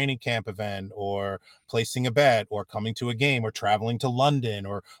a training camp event, or placing a bet, or coming to a game, or traveling to London,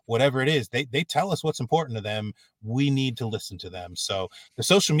 or whatever it is. They tell us what's important to them. We need to listen to them. So the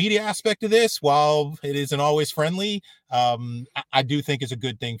social media aspect of this, while it isn't always friendly, I do think is a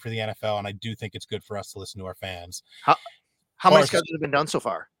good thing for the NFL, and I do think it's good for us to listen to our fans. How many schedules have been done so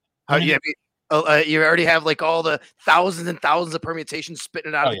far? You already have like all the thousands and thousands of permutations spitting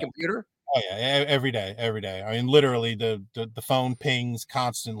it out of the computer? Oh yeah, every day. I mean, literally the phone pings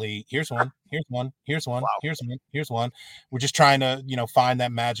constantly. Here's one, here's one, here's one, wow. here's one. We're just trying to, find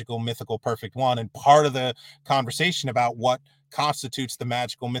that magical, mythical, perfect one. And part of the conversation about what constitutes the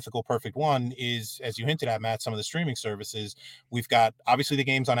magical, mythical, perfect one is, as you hinted at, Matt, some of the streaming services. We've got obviously the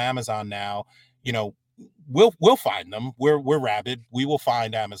games on Amazon now. We'll find them. We're rabid. We will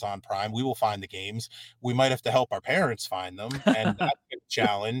find Amazon Prime. We will find the games. We might have to help our parents find them, and that's a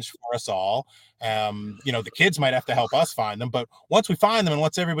challenge for us all. The kids might have to help us find them, but once we find them and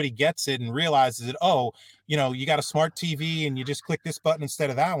once everybody gets it and realizes it, you got a smart TV and you just click this button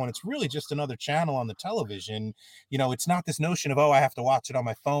instead of that one, it's really just another channel on the television. It's not this notion of, I have to watch it on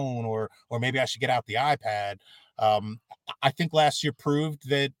my phone, or maybe I should get out the iPad. I think last year proved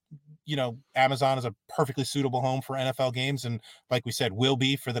that Amazon is a perfectly suitable home for NFL games, and like we said, will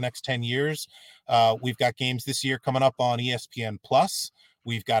be for the next 10 years. We've got games this year coming up on ESPN Plus.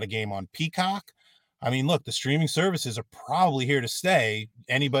 We've got a game on Peacock. I mean, look, the streaming services are probably here to stay.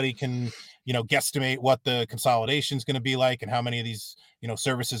 Anybody can, guesstimate what the consolidation is going to be like and how many of these,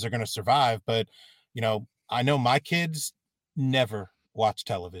 services are going to survive. But, I know my kids never watch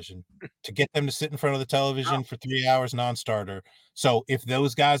television. To get them to sit in front of the television for 3 hours non-starter. So if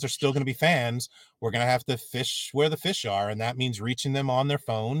those guys are still going to be fans, we're going to have to fish where the fish are, and that means reaching them on their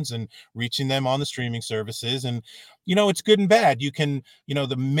phones and reaching them on the streaming services. And it's good and bad. You can,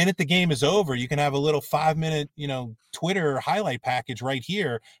 the minute the game is over, you can have a little 5-minute Twitter highlight package right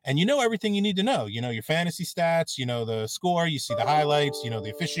here, and everything you need to know. Your fantasy stats, the score, you see the highlights,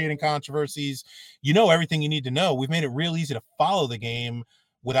 the officiating controversies, everything you need to know. We've made it real easy to follow the game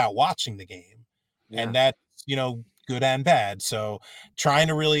without watching the game. Yeah. And that's, good and bad. So trying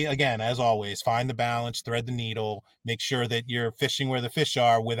to really, again, as always, find the balance, thread the needle, make sure that you're fishing where the fish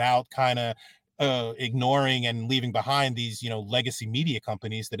are without kind of ignoring and leaving behind these, legacy media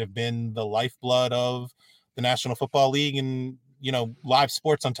companies that have been the lifeblood of the National Football League and, live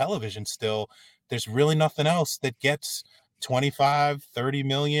sports on television. Still, there's really nothing else that gets 25, 30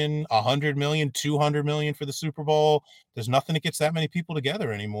 million, 100 million, 200 million for the Super Bowl. There's nothing that gets that many people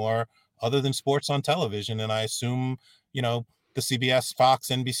together anymore other than sports on television. And I assume, the CBS, Fox,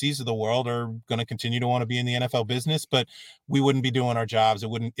 NBCs of the world are going to continue to want to be in the NFL business, but we wouldn't be doing our jobs. It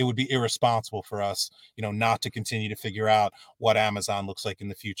would be irresponsible for us, not to continue to figure out what Amazon looks like in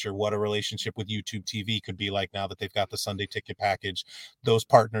the future, what a relationship with YouTube TV could be like now that they've got the Sunday ticket package. Those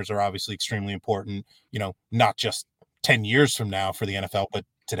partners are obviously extremely important, not just 10 years from now for the NFL, but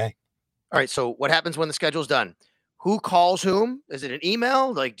today. All right. So what happens when the schedule's done? Who calls whom? Is it an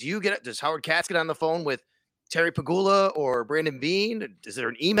email? Like, does Howard Katz get on the phone with Terry Pagula or Brandon Bean? Is there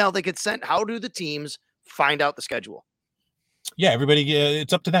an email that gets sent? How do the teams find out the schedule? Yeah, everybody,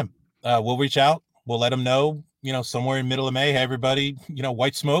 it's up to them. We'll reach out. We'll let them know, somewhere in middle of May, hey, everybody,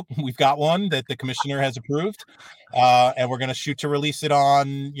 white smoke. We've got one that the commissioner has approved. And we're going to shoot to release it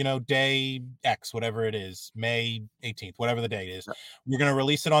on, day X, whatever it is, May 18th, whatever the date is. We're going to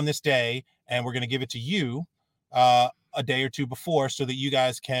release it on this day, and we're going to give it to you a day or two before so that you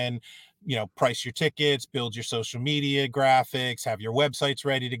guys can, price your tickets, build your social media graphics, have your websites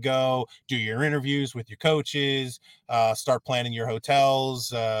ready to go, do your interviews with your coaches, start planning your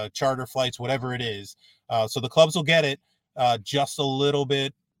hotels, charter flights, whatever it is. So the clubs will get it just a little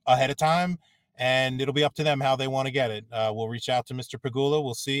bit ahead of time, and it'll be up to them how they want to get it. We'll reach out to Mr. Pagula.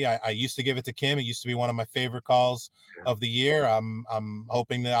 We'll see. I used to give it to Kim. It used to be one of my favorite calls of the year. I'm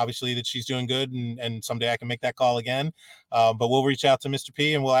hoping that obviously that she's doing good and someday I can make that call again. But we'll reach out to Mr.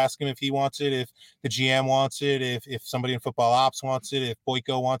 P and we'll ask him if he wants it, if the GM wants it, if somebody in football ops wants it, if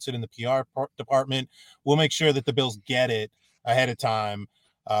Boyko wants it in the PR department. We'll make sure that the Bills get it ahead of time.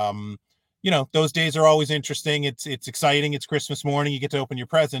 Those days are always interesting. It's exciting. It's Christmas morning. You get to open your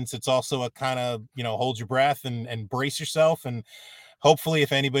presents. It's also a kind of, hold your breath and brace yourself. And hopefully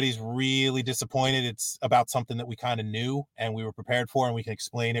if anybody's really disappointed, it's about something that we kind of knew and we were prepared for, and we can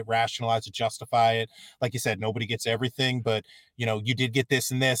explain it, rationalize it, justify it. Like you said, nobody gets everything, but you did get this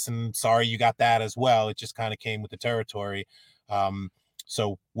and this, and sorry, you got that as well. It just kind of came with the territory.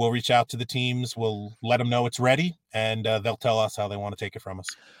 So we'll reach out to the teams. We'll let them know it's ready, and they'll tell us how they want to take it from us.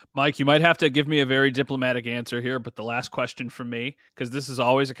 Mike, you might have to give me a very diplomatic answer here, but the last question from me, because this is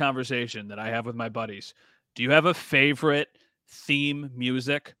always a conversation that I have with my buddies. Do you have a favorite theme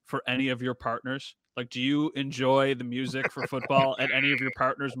music for any of your partners? Like, do you enjoy the music for football at any of your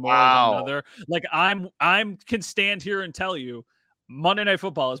partners more than another? Like, I'm can stand here and tell you Monday Night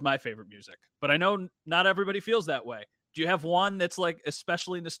Football is my favorite music, but I know not everybody feels that way. Do you have one that's like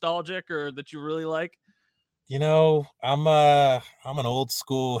especially nostalgic or that you really like? I'm an old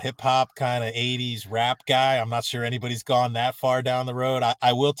school hip hop kind of 80s rap guy. I'm not sure anybody's gone that far down the road.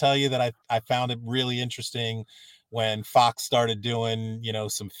 I will tell you that I found it really interesting when Fox started doing,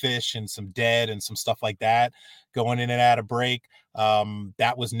 some Fish and some Dead and some stuff like that, going in and out of break.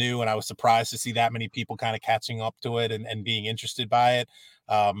 That was new, and I was surprised to see that many people kind of catching up to it and being interested by it.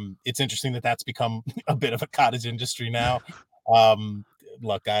 It's interesting that that's become a bit of a cottage industry now.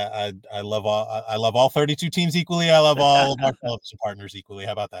 Look, I love all 32 teams equally. I love all of our television partners equally.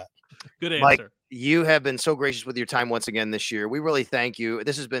 How about that? Good answer. Mike, you have been so gracious with your time once again this year. We really thank you.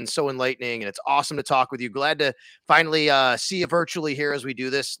 This has been so enlightening, and it's awesome to talk with you. Glad to finally see you virtually here as we do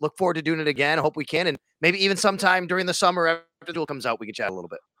this. Look forward to doing it again. I hope we can, and maybe even sometime during the summer after the duel comes out, we can chat a little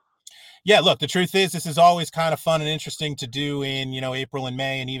bit. Yeah, look, the truth is this is always kind of fun and interesting to do in, April and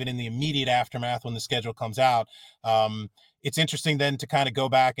May, and even in the immediate aftermath when the schedule comes out. It's interesting then to kind of go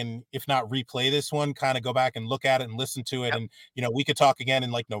back and, if not replay this one, kind of go back and look at it and listen to it. Yep. And, we could talk again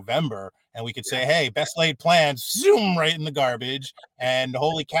in like November and we could say, hey, best laid plans, zoom right in the garbage. And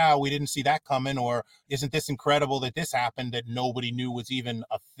holy cow, we didn't see that coming. Or isn't this incredible that this happened that nobody knew was even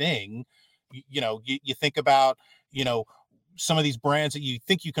a thing? You think about, some of these brands that you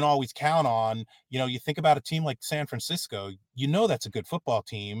think you can always count on. You think about a team like San Francisco, that's a good football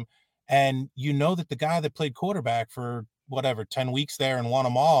team. And that the guy that played quarterback for 10 weeks there and won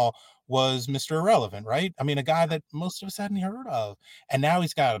them all was Mr. Irrelevant, right? I mean, a guy that most of us hadn't heard of. And now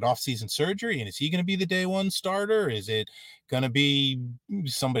he's got an off-season surgery. And is he going to be the day one starter? Is it going to be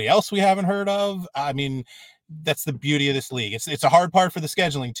somebody else we haven't heard of? I mean, that's the beauty of this league. It's a hard part for the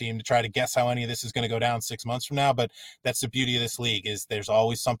scheduling team to try to guess how any of this is going to go down 6 months from now. But that's the beauty of this league, is there's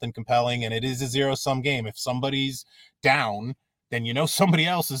always something compelling, and it is a zero-sum game. If somebody's down, then somebody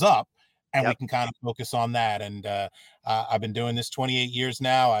else is up. And we can kind of focus on that. And I've been doing this 28 years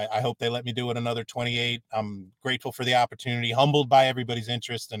now. I hope they let me do it another 28. I'm grateful for the opportunity, humbled by everybody's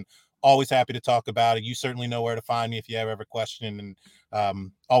interest, and always happy to talk about it. You certainly know where to find me if you have ever question,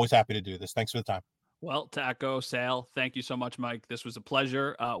 and always happy to do this. Thanks for the time. Well, Taco, Sal, thank you so much, Mike. This was a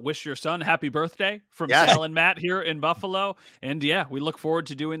pleasure. Wish your son happy birthday from Sal and Matt here in Buffalo. And yeah, we look forward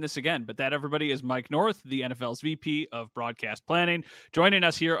to doing this again. But that, everybody, is Mike North, the NFL's VP of Broadcast Planning, joining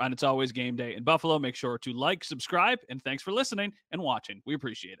us here on It's Always Game Day in Buffalo. Make sure to like, subscribe, and thanks for listening and watching. We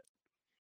appreciate it.